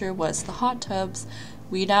gameplay feature was the hot tubs.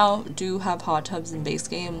 We now do have hot tubs in base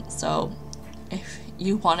game, so if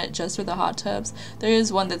you want it just for the hot tubs, there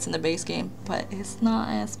is one that's in the base game, but it's not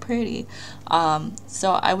as pretty.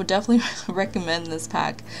 So I would definitely recommend this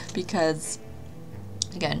pack because,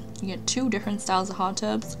 again, you get 2 different styles of hot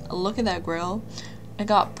tubs. Look at that grill. It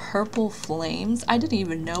got purple flames. I didn't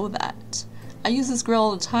even know that. I use this grill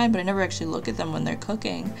all the time, but I never actually look at them when they're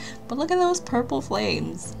cooking. But look at those purple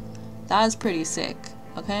flames. That is pretty sick,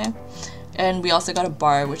 okay? And we also got a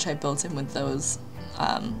bar, which I built in with those,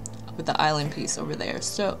 with the island piece over there.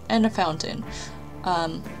 So, and a fountain.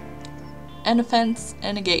 And a fence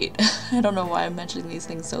and a gate. I don't know why I'm mentioning these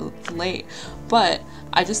things so late, but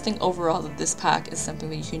I just think overall that this pack is something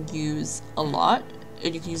that you can use a lot,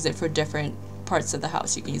 and you can use it for different parts of the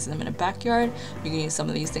house. You can use them in a backyard, you can use some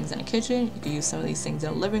of these things in a kitchen, you can use some of these things in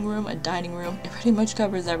a living room, a dining room. It pretty much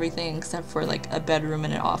covers everything except for like a bedroom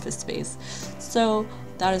and an office space. So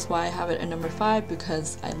that is why I have it at number 5,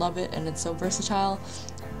 because I love it and it's so versatile.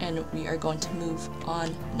 And we are going to move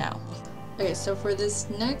on now. Okay, so for this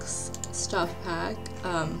next stuff pack,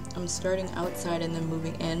 I'm starting outside and then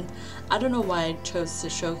moving in. I don't know why I chose to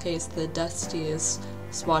showcase the dustiest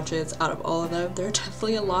swatches out of all of them. There are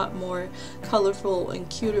definitely a lot more colorful and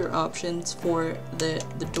cuter options for the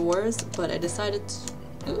doors, but I decided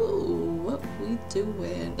to, ooh, what we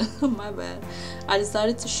doing? My bad. I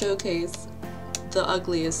decided to showcase the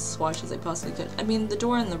ugliest swatches I possibly could. I mean, the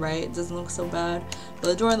door on the right doesn't look so bad, but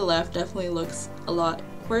the door on the left definitely looks a lot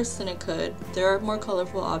worse than it could. There are more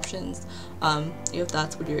colorful options if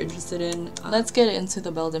that's what you're interested in. Let's get into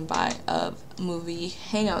the build and buy of movie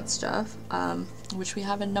Hangout stuff, which we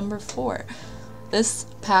have in number 4. This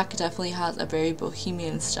pack definitely has a very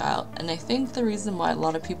bohemian style, and I think the reason why a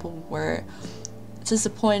lot of people were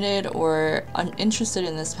disappointed or uninterested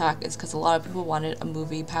in this pack is because a lot of people wanted a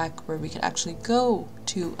movie pack where we could actually go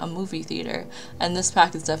to a movie theater, and this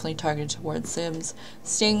pack is definitely targeted towards Sims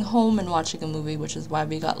staying home and watching a movie, which is why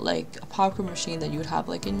we got like a popcorn machine that you would have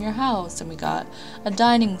like in your house, and we got a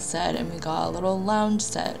dining set, and we got a little lounge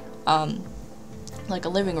set, like a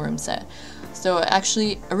living room set. So I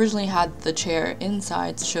actually originally had the chair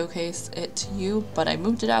inside to showcase it to you, but I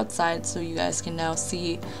moved it outside so you guys can now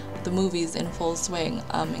see the movies in full swing,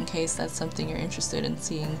 in case that's something you're interested in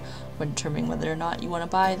seeing when determining whether or not you want to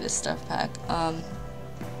buy this stuff pack.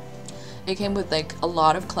 It came with like a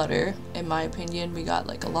lot of clutter, in my opinion. We got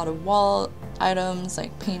like a lot of wall items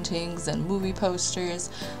like paintings and movie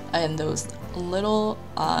posters, and those little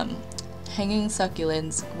hanging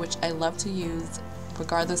succulents, which I love to use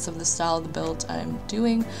regardless of the style of the build I'm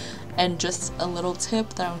doing. And just a little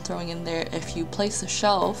tip that I'm throwing in there: if you place a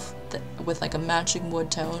shelf with like a matching wood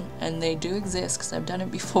tone, and they do exist because I've done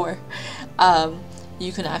it before,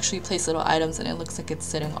 you can actually place little items and it looks like it's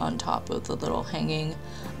sitting on top of the little hanging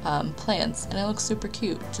plants, and it looks super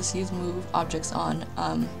cute. Just use move objects on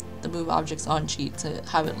the move objects on cheat to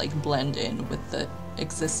have it like blend in with the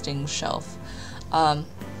existing shelf.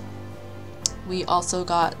 We also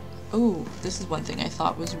got, oh, this is one thing I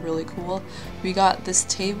thought was really cool. We got this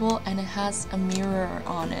table and it has a mirror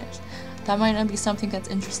on it. That might not be something that's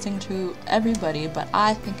interesting to everybody, but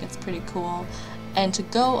I think it's pretty cool. And to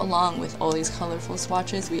go along with all these colorful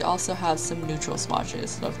swatches, we also have some neutral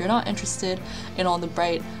swatches. So if you're not interested in all the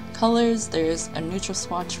bright colors, there's a neutral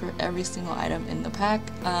swatch for every single item in the pack.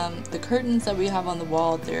 The curtains that we have on the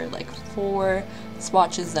wall, they're like 4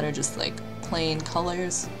 swatches that are just like plain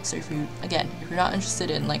colors. So if you're not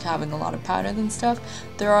interested in like having a lot of patterns and stuff,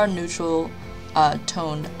 there are neutral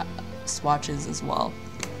toned swatches as well.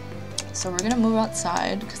 So we're gonna move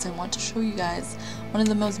outside because I want to show you guys one of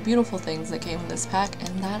the most beautiful things that came in this pack,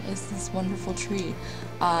 and that is this wonderful tree.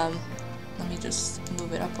 Let me just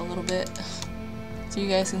move it up a little bit so you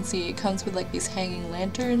guys can see. It comes with like these hanging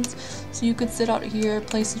lanterns, so you could sit out here,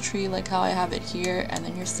 place a tree like how I have it here, and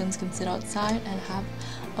then your Sims can sit outside and have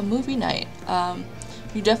a movie night.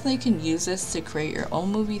 You definitely can use this to create your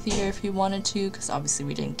own movie theater if you wanted to, because obviously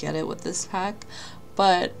we didn't get it with this pack,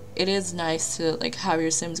 but it is nice to like have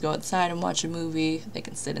your Sims go outside and watch a movie. They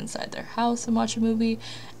can sit inside their house and watch a movie,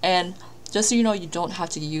 and just so you know, you don't have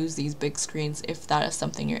to use these big screens if that is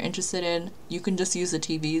something you're interested in. You can just use the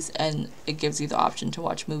TVs and it gives you the option to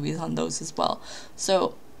watch movies on those as well.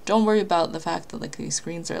 So don't worry about the fact that like these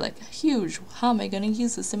screens are like huge. How am I going to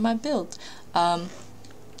use this in my build? Well,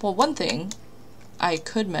 one thing I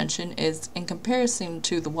could mention is, in comparison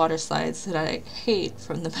to the water slides that I hate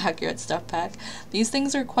from the Backyard Stuff pack, these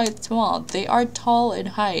things are quite small. They are tall in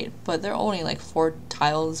height, but they're only like 4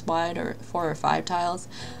 tiles wide, or 4 or 5 tiles.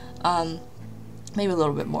 Maybe a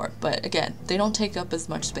little bit more, but again, they don't take up as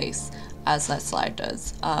much space as that slide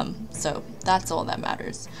does. So that's all that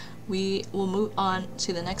matters. We will move on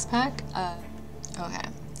to the next pack. Okay,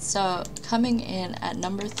 so coming in at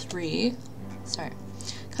number 3,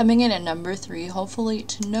 hopefully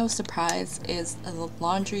to no surprise, is the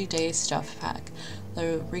Laundry Day Stuff pack.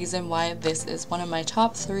 The reason why this is one of my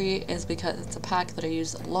top 3 is because it's a pack that I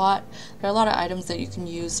use a lot. There are a lot of items that you can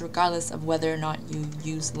use regardless of whether or not you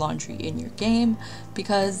use laundry in your game,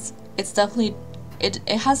 because it's definitely, it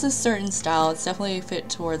has a certain style. It's definitely fit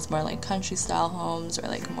towards more like country style homes or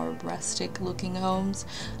like more rustic looking homes.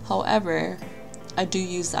 However, I do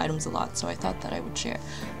use the items a lot, so I thought that I would share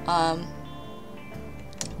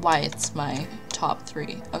why it's my top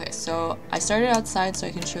 3. Okay, so I started outside so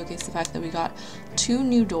I can showcase the fact that we got 2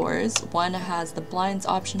 new doors. One has the blinds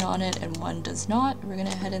option on it and one does not. We're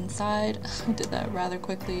gonna head inside. I did that rather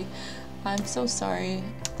quickly. I'm so sorry.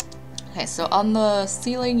 Okay, so on the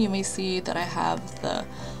ceiling you may see that I have the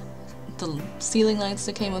ceiling lights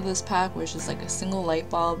that came with this pack, which is like a single light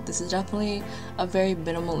bulb. This is definitely a very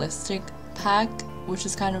minimalistic pack, which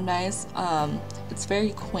is kind of nice. It's very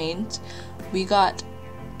quaint. We got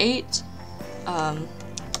 8,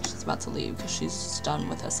 she's about to leave because she's done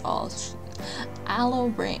with us all. Aloe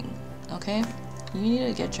ring, okay? You need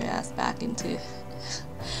to get your ass back into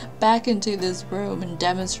this room and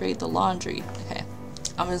demonstrate the laundry. Okay,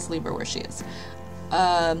 I'm gonna just leave her where she is.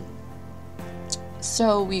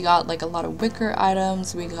 So we got like a lot of wicker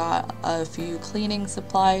items, we got a few cleaning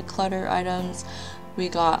supply clutter items, we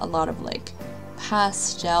got a lot of like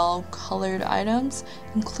pastel colored items,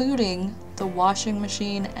 including the washing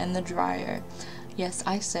machine and the dryer. Yes,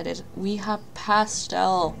 I said it. We have a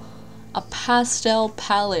pastel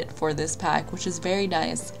palette for this pack, which is very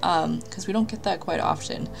nice, because we don't get that quite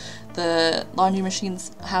often. The laundry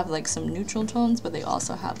machines have like some neutral tones, but they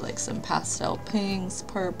also have like some pastel pinks,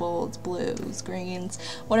 purples, blues, greens,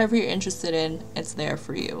 whatever you're interested in, it's there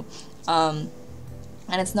for you.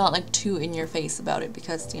 And it's not like too in your face about it,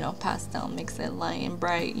 because, you know, pastel makes it light and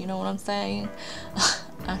bright, you know what I'm saying?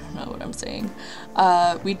 I don't know what I'm saying.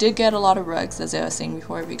 We did get a lot of rugs, as I was saying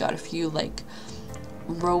before. We got a few like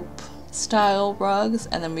rope style rugs,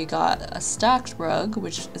 and then we got a stacked rug,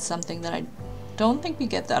 which is something that I don't think we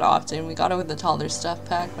get that often. We got it with the Toddler Stuff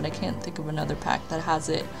pack, but I can't think of another pack that has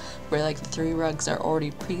it where like the 3 rugs are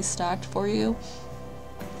already pre-stacked for you.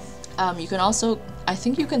 You can also, I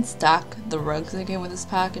think you can stack the rugs that came with this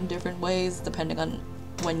pack in different ways depending on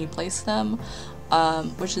when you place them,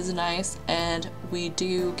 which is nice. And we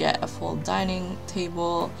do get a full dining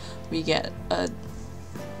table, we get a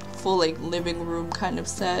full like living room kind of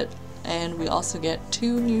set, and we also get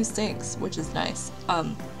 2 new sinks, which is nice.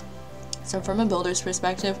 So from a builder's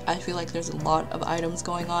perspective, I feel like there's a lot of items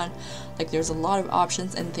going on. Like there's a lot of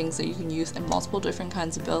options and things that you can use in multiple different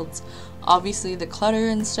kinds of builds. Obviously the clutter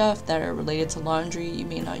and stuff that are related to laundry you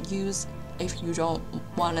may not use if you don't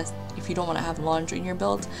want to have laundry in your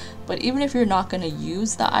build. But even if you're not going to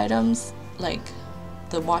use the items like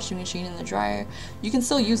the washing machine and the dryer, you can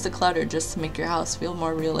still use the clutter just to make your house feel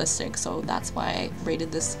more realistic. So that's why I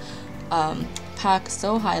rated this pack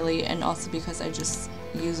so highly, and also because I just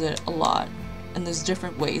use it a lot, and there's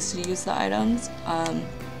different ways to use the items. And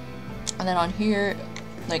then on here,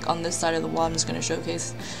 like on this side of the wall, I'm just going to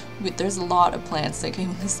showcase, there's a lot of plants that came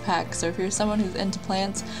in this pack. So if you're someone who's into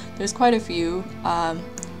plants, there's quite a few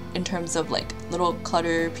in terms of like little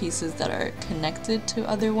clutter pieces that are connected to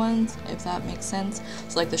other ones, if that makes sense.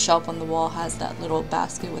 So like the shelf on the wall has that little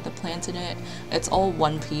basket with a plant in it. It's all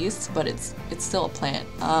one piece, but it's still a plant.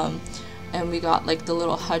 And we got like the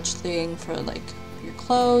little hutch thing for like your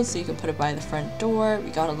clothes, so you can put it by the front door.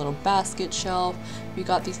 We got a little basket shelf. We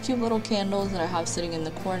got these cute little candles that I have sitting in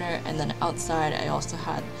the corner, and then outside I also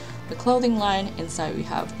had the clothing line. Inside we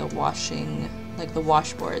have the washing, like the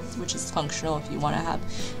washboard, which is functional if you want to have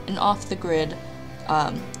an off-the-grid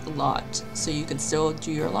lot, so you can still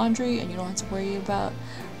do your laundry and you don't have to worry about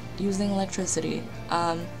using electricity.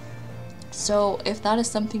 So if that is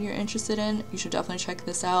something you're interested in, you should definitely check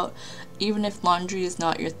this out. Even if laundry is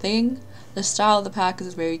not your thing, the style of the pack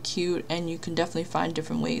is very cute, and you can definitely find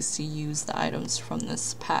different ways to use the items from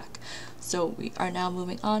this pack. So we are now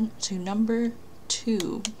moving on to number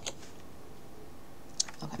 2.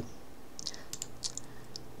 Okay.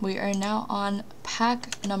 We are now on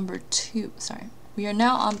pack number 2. Sorry. We are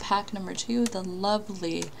now on pack number 2, the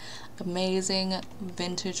lovely, amazing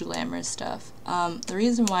vintage Glamour stuff. The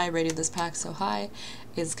reason why I rated this pack so high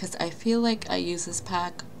is because I feel like I use this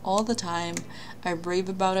pack all the time. I rave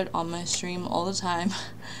about it on my stream all the time.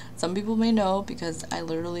 Some people may know because I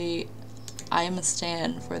am a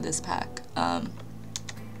stan for this pack.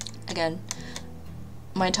 Again,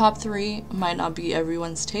 my top 3 might not be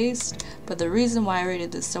everyone's taste, but the reason why I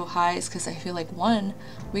rated this so high is because I feel like 1,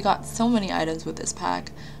 we got so many items with this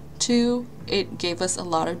pack. 2, it gave us a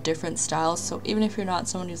lot of different styles, so even if you're not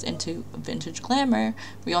someone who's into vintage Glamour,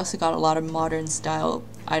 we also got a lot of modern style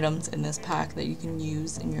items in this pack that you can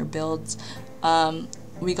use in your builds.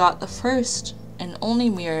 We got the first and only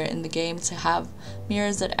mirror in the game to have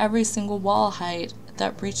mirrors at every single wall height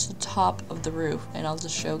that reach the top of the roof, and I'll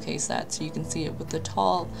just showcase that so you can see it with the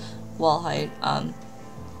tall wall height.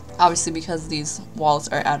 Obviously because these walls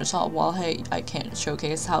are at a tall wall height, I can't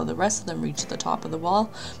showcase how the rest of them reach the top of the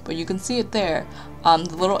wall, but you can see it there.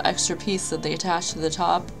 The little extra piece that they attach to the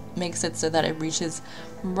top makes it so that it reaches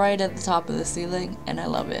right at the top of the ceiling, and I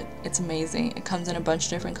love it. It's amazing. It comes in a bunch of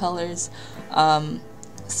different colors,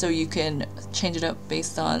 so you can change it up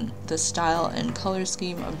based on the style and color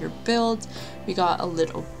scheme of your build. We got a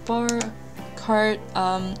little bar cart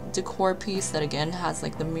decor piece that again has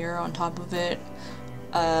like the mirror on top of it.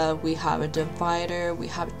 We have a divider. We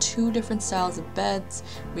have 2 different styles of beds.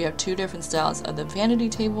 We have 2 different styles of the vanity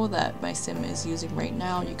table that my sim is using right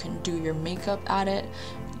now. You can do your makeup at it.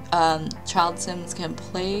 Child sims can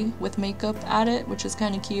play with makeup at it, which is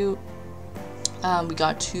kind of cute. We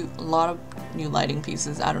got a lot of new lighting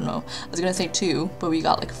pieces. I don't know, I was gonna say 2, but we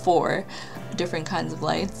got like 4 different kinds of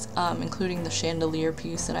lights, including the chandelier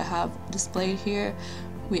piece that I have displayed here.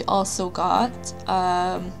 We also got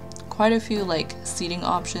quite a few like seating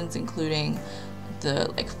options, including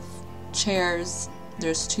the like chairs.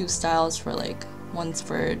 There's 2 styles for like, one's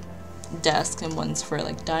for desks and one's for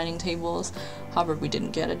like dining tables. However, we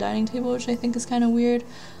didn't get a dining table, which I think is kind of weird.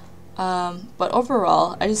 But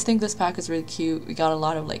overall, I just think this pack is really cute. We got a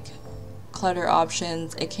lot of like clutter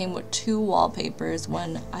options. It came with 2 wallpapers,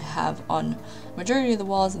 one I have on majority of the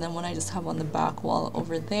walls and then one I just have on the back wall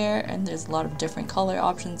over there, and there's a lot of different color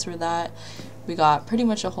options for that. We got pretty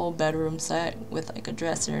much a whole bedroom set with like a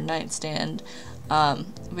dresser, nightstand,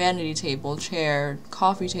 vanity table, chair,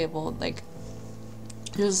 coffee table. Like,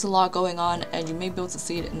 there's a lot going on, and you may be able to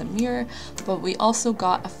see it in the mirror, but we also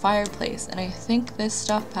got a fireplace, and I think this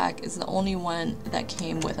stuff pack is the only one that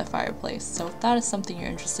came with a fireplace. So if that is something you're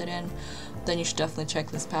interested in, then you should definitely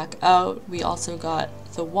check this pack out. We also got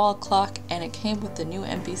the wall clock, and it came with the new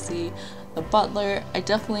NPC, the butler. I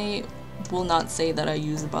definitely will not say that I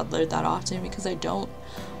use a butler that often because I don't,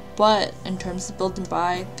 but in terms of build and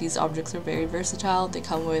buy, these objects are very versatile. They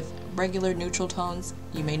come with regular neutral tones.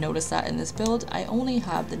 You may notice that in this build I only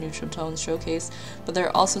have the neutral tones showcased, but there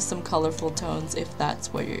are also some colorful tones if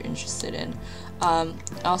that's what you're interested in. I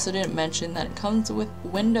also didn't mention that it comes with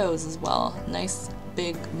windows as well, nice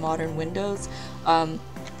big modern windows,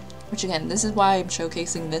 which again, this is why I'm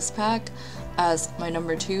showcasing this pack as my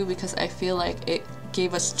number 2, because I feel like it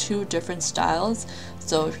gave us 2 different styles.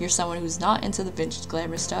 So if you're someone who's not into the vintage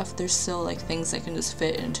Glamour stuff, there's still like things that can just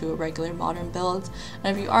fit into a regular modern build,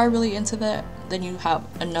 and if you are really into that, then you have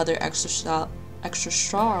another extra style that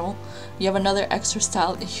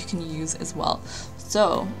you can use as well.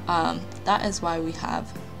 So that is why we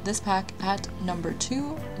have this pack at number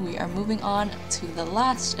 2. We are moving on to the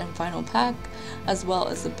last and final pack, as well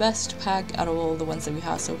as the best pack out of all the ones that we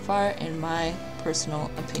have so far, in my personal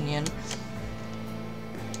opinion.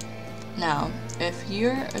 Now, if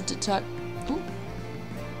you're a deductive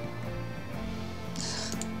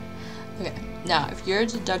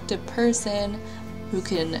person who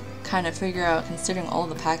can kind of figure out, considering all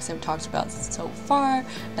the packs I've talked about so far,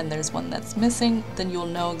 and there's one that's missing, then you'll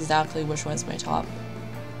know exactly which one's my top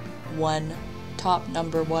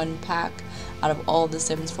number 1 pack out of all the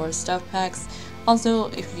Sims 4 stuff packs. Also,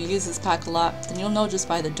 if you use this pack a lot, then you'll know just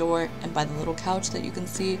by the door and by the little couch that you can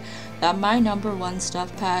see that my number 1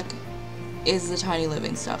 stuff pack is the Tiny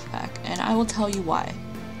Living stuff pack, and I will tell you why.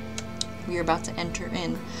 We are about to enter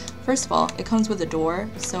in. First of all, it comes with a door,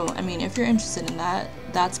 so I mean, if you're interested in that,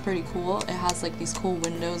 that's pretty cool. It has like these cool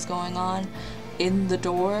windows going on in the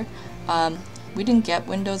door. We didn't get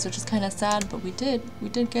windows, which is kind of sad, but we did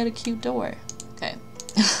get a cute door. Okay,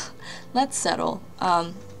 let's settle.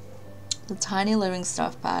 The Tiny Living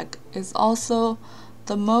stuff pack is also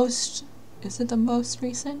the most, is it the most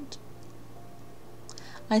recent?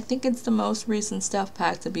 I think it's the most recent stuff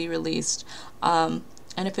pack to be released. And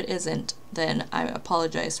if it isn't, then I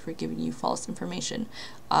apologize for giving you false information.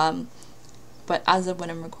 But as of when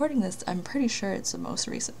I'm recording this, I'm pretty sure it's the most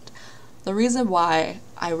recent. The reason why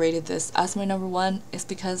I rated this as my number 1 is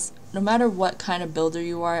because no matter what kind of builder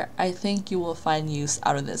you are, I think you will find use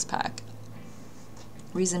out of this pack.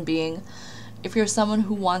 Reason being, if you're someone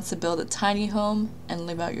who wants to build a tiny home and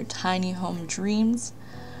live out your tiny home dreams,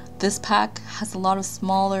 this pack has a lot of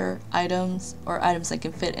smaller items, or items that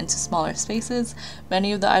can fit into smaller spaces.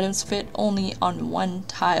 Many of the items fit only on one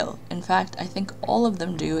tile. In fact, I think all of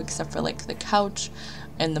them do, except for like the couch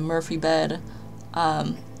and the Murphy bed,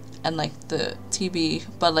 and like the TV,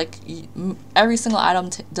 but like every single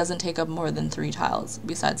item doesn't take up more than 3 tiles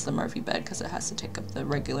besides the Murphy bed, because it has to take up the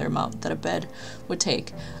regular amount that a bed would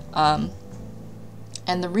take.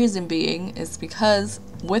 And the reason being is because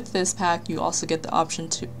with this pack you also get the option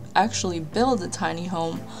to actually build a tiny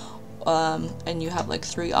home, and you have like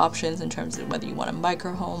 3 options in terms of whether you want a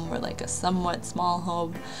micro home or like a somewhat small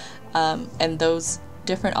home, and those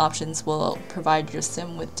different options will provide your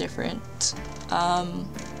sim with different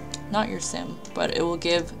not your sim, but it will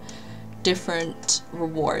give different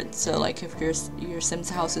rewards. So like if your sim's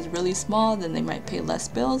house is really small, then they might pay less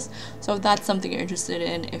bills. So if that's something you're interested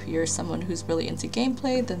in, if you're someone who's really into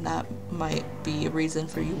gameplay, then that might be a reason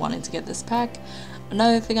for you wanting to get this pack.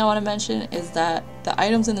 Another thing I want to mention is that the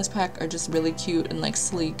items in this pack are just really cute and like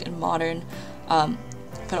sleek and modern,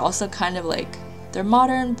 but also kind of like, they're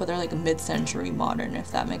modern, but they're like a mid-century modern,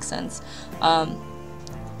 if that makes sense.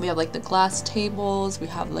 We have like the glass tables, we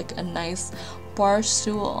have like a nice bar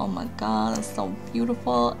stool. Oh my god, it's so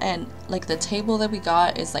beautiful. And like the table that we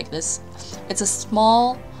got is like this, it's a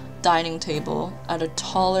small dining table at a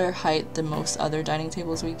taller height than most other dining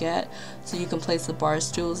tables we get, so you can place the bar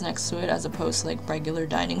stools next to it as opposed to like regular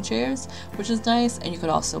dining chairs, which is nice. And you could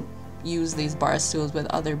also use these bar stools with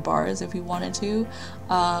other bars if you wanted to.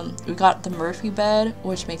 We got the Murphy bed,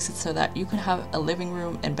 which makes it so that you can have a living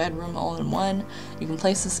room and bedroom all in one. You can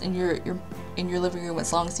place this in your living room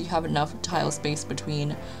as long as you have enough tile space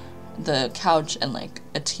between the couch and like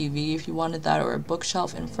a TV if you wanted that, or a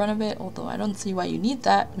bookshelf in front of it, although I don't see why you need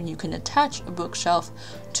that when you can attach a bookshelf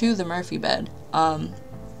to the Murphy bed.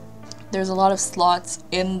 There's a lot of slots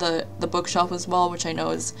in the bookshelf as well, which I know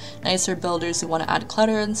is nice for builders who want to add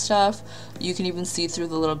clutter and stuff. You can even see through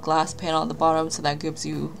the little glass panel at the bottom, so that gives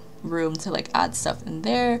you room to like add stuff in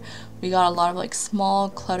there. We got a lot of like small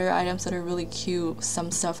clutter items that are really cute.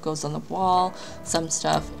 Some stuff goes on the wall, some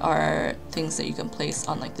stuff are things that you can place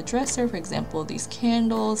on like the dresser. For example, these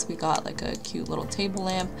candles. We got like a cute little table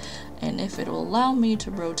lamp, and if it will allow me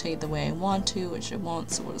to rotate the way I want to, which it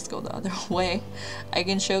won't, so we'll just go the other way, I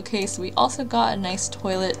can showcase. We also got a nice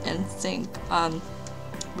toilet and sink.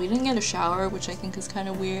 We didn't get a shower, which I think is kind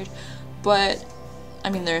of weird, but I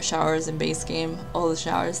mean, there are showers in base game. All the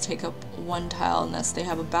showers take up 1 tile unless they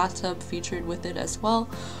have a bathtub featured with it as well.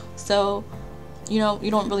 So, you know, you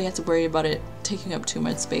don't really have to worry about it taking up too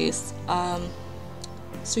much space.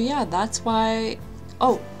 So yeah, that's why.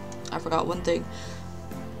 Oh, I forgot one thing.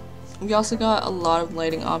 We also got a lot of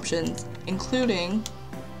lighting options, including,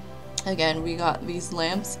 again, we got these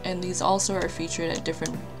lamps, and these also are featured at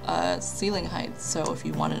different ceiling heights. So if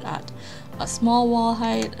you want it at a small wall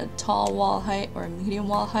height, a tall wall height, or a medium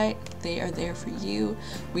wall height, they are there for you.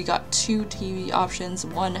 We got 2 TV options.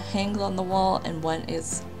 One hangs on the wall and one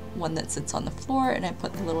is one that sits on the floor, and I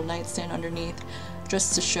put the little nightstand underneath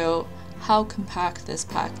just to show how compact this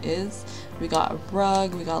pack is. We got a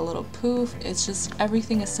rug, we got a little poof. It's just,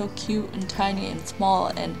 everything is so cute and tiny and small,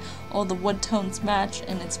 and all the wood tones match,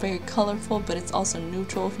 and it's very colorful, but it's also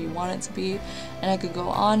neutral if you want it to be. And I could go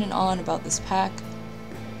on and on about this pack,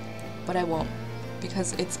 but I won't,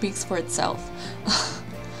 because it speaks for itself.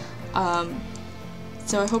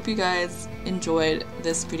 So I hope you guys enjoyed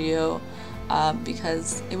this video,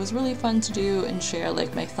 because it was really fun to do and share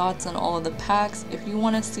like my thoughts on all of the packs. If you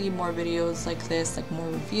want to see more videos like this, like more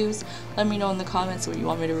reviews, let me know in the comments what you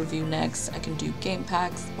want me to review next. I can do game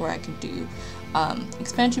packs, or I can do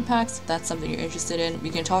expansion packs if that's something you're interested in. We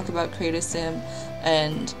can talk about Creative Sim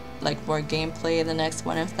and like more gameplay in the next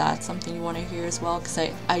one if that's something you want to hear as well, because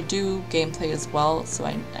I do gameplay as well, so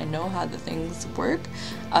I know how the things work.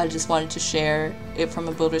 I just wanted to share it from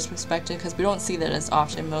a builder's perspective, because we don't see that as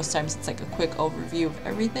often. Most times it's like a quick overview of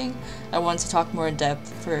everything. I wanted to talk more in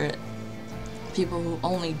depth for people who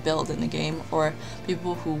only build in the game, or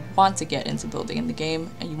people who want to get into building in the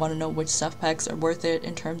game and you want to know which stuff packs are worth it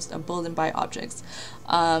in terms of build and buy objects.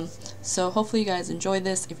 So hopefully you guys enjoyed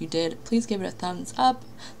this. If you did, please give it a thumbs up.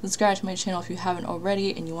 Subscribe to my channel if you haven't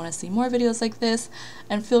already and you want to see more videos like this.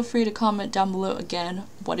 And feel free to comment down below again,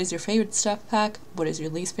 what is your favorite stuff pack, what is your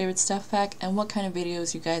least favorite stuff pack, and what kind of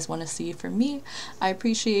videos you guys want to see from me. I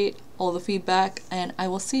appreciate all the feedback, and I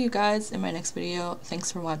will see you guys in my next video.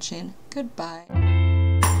 Thanks for watching. Goodbye.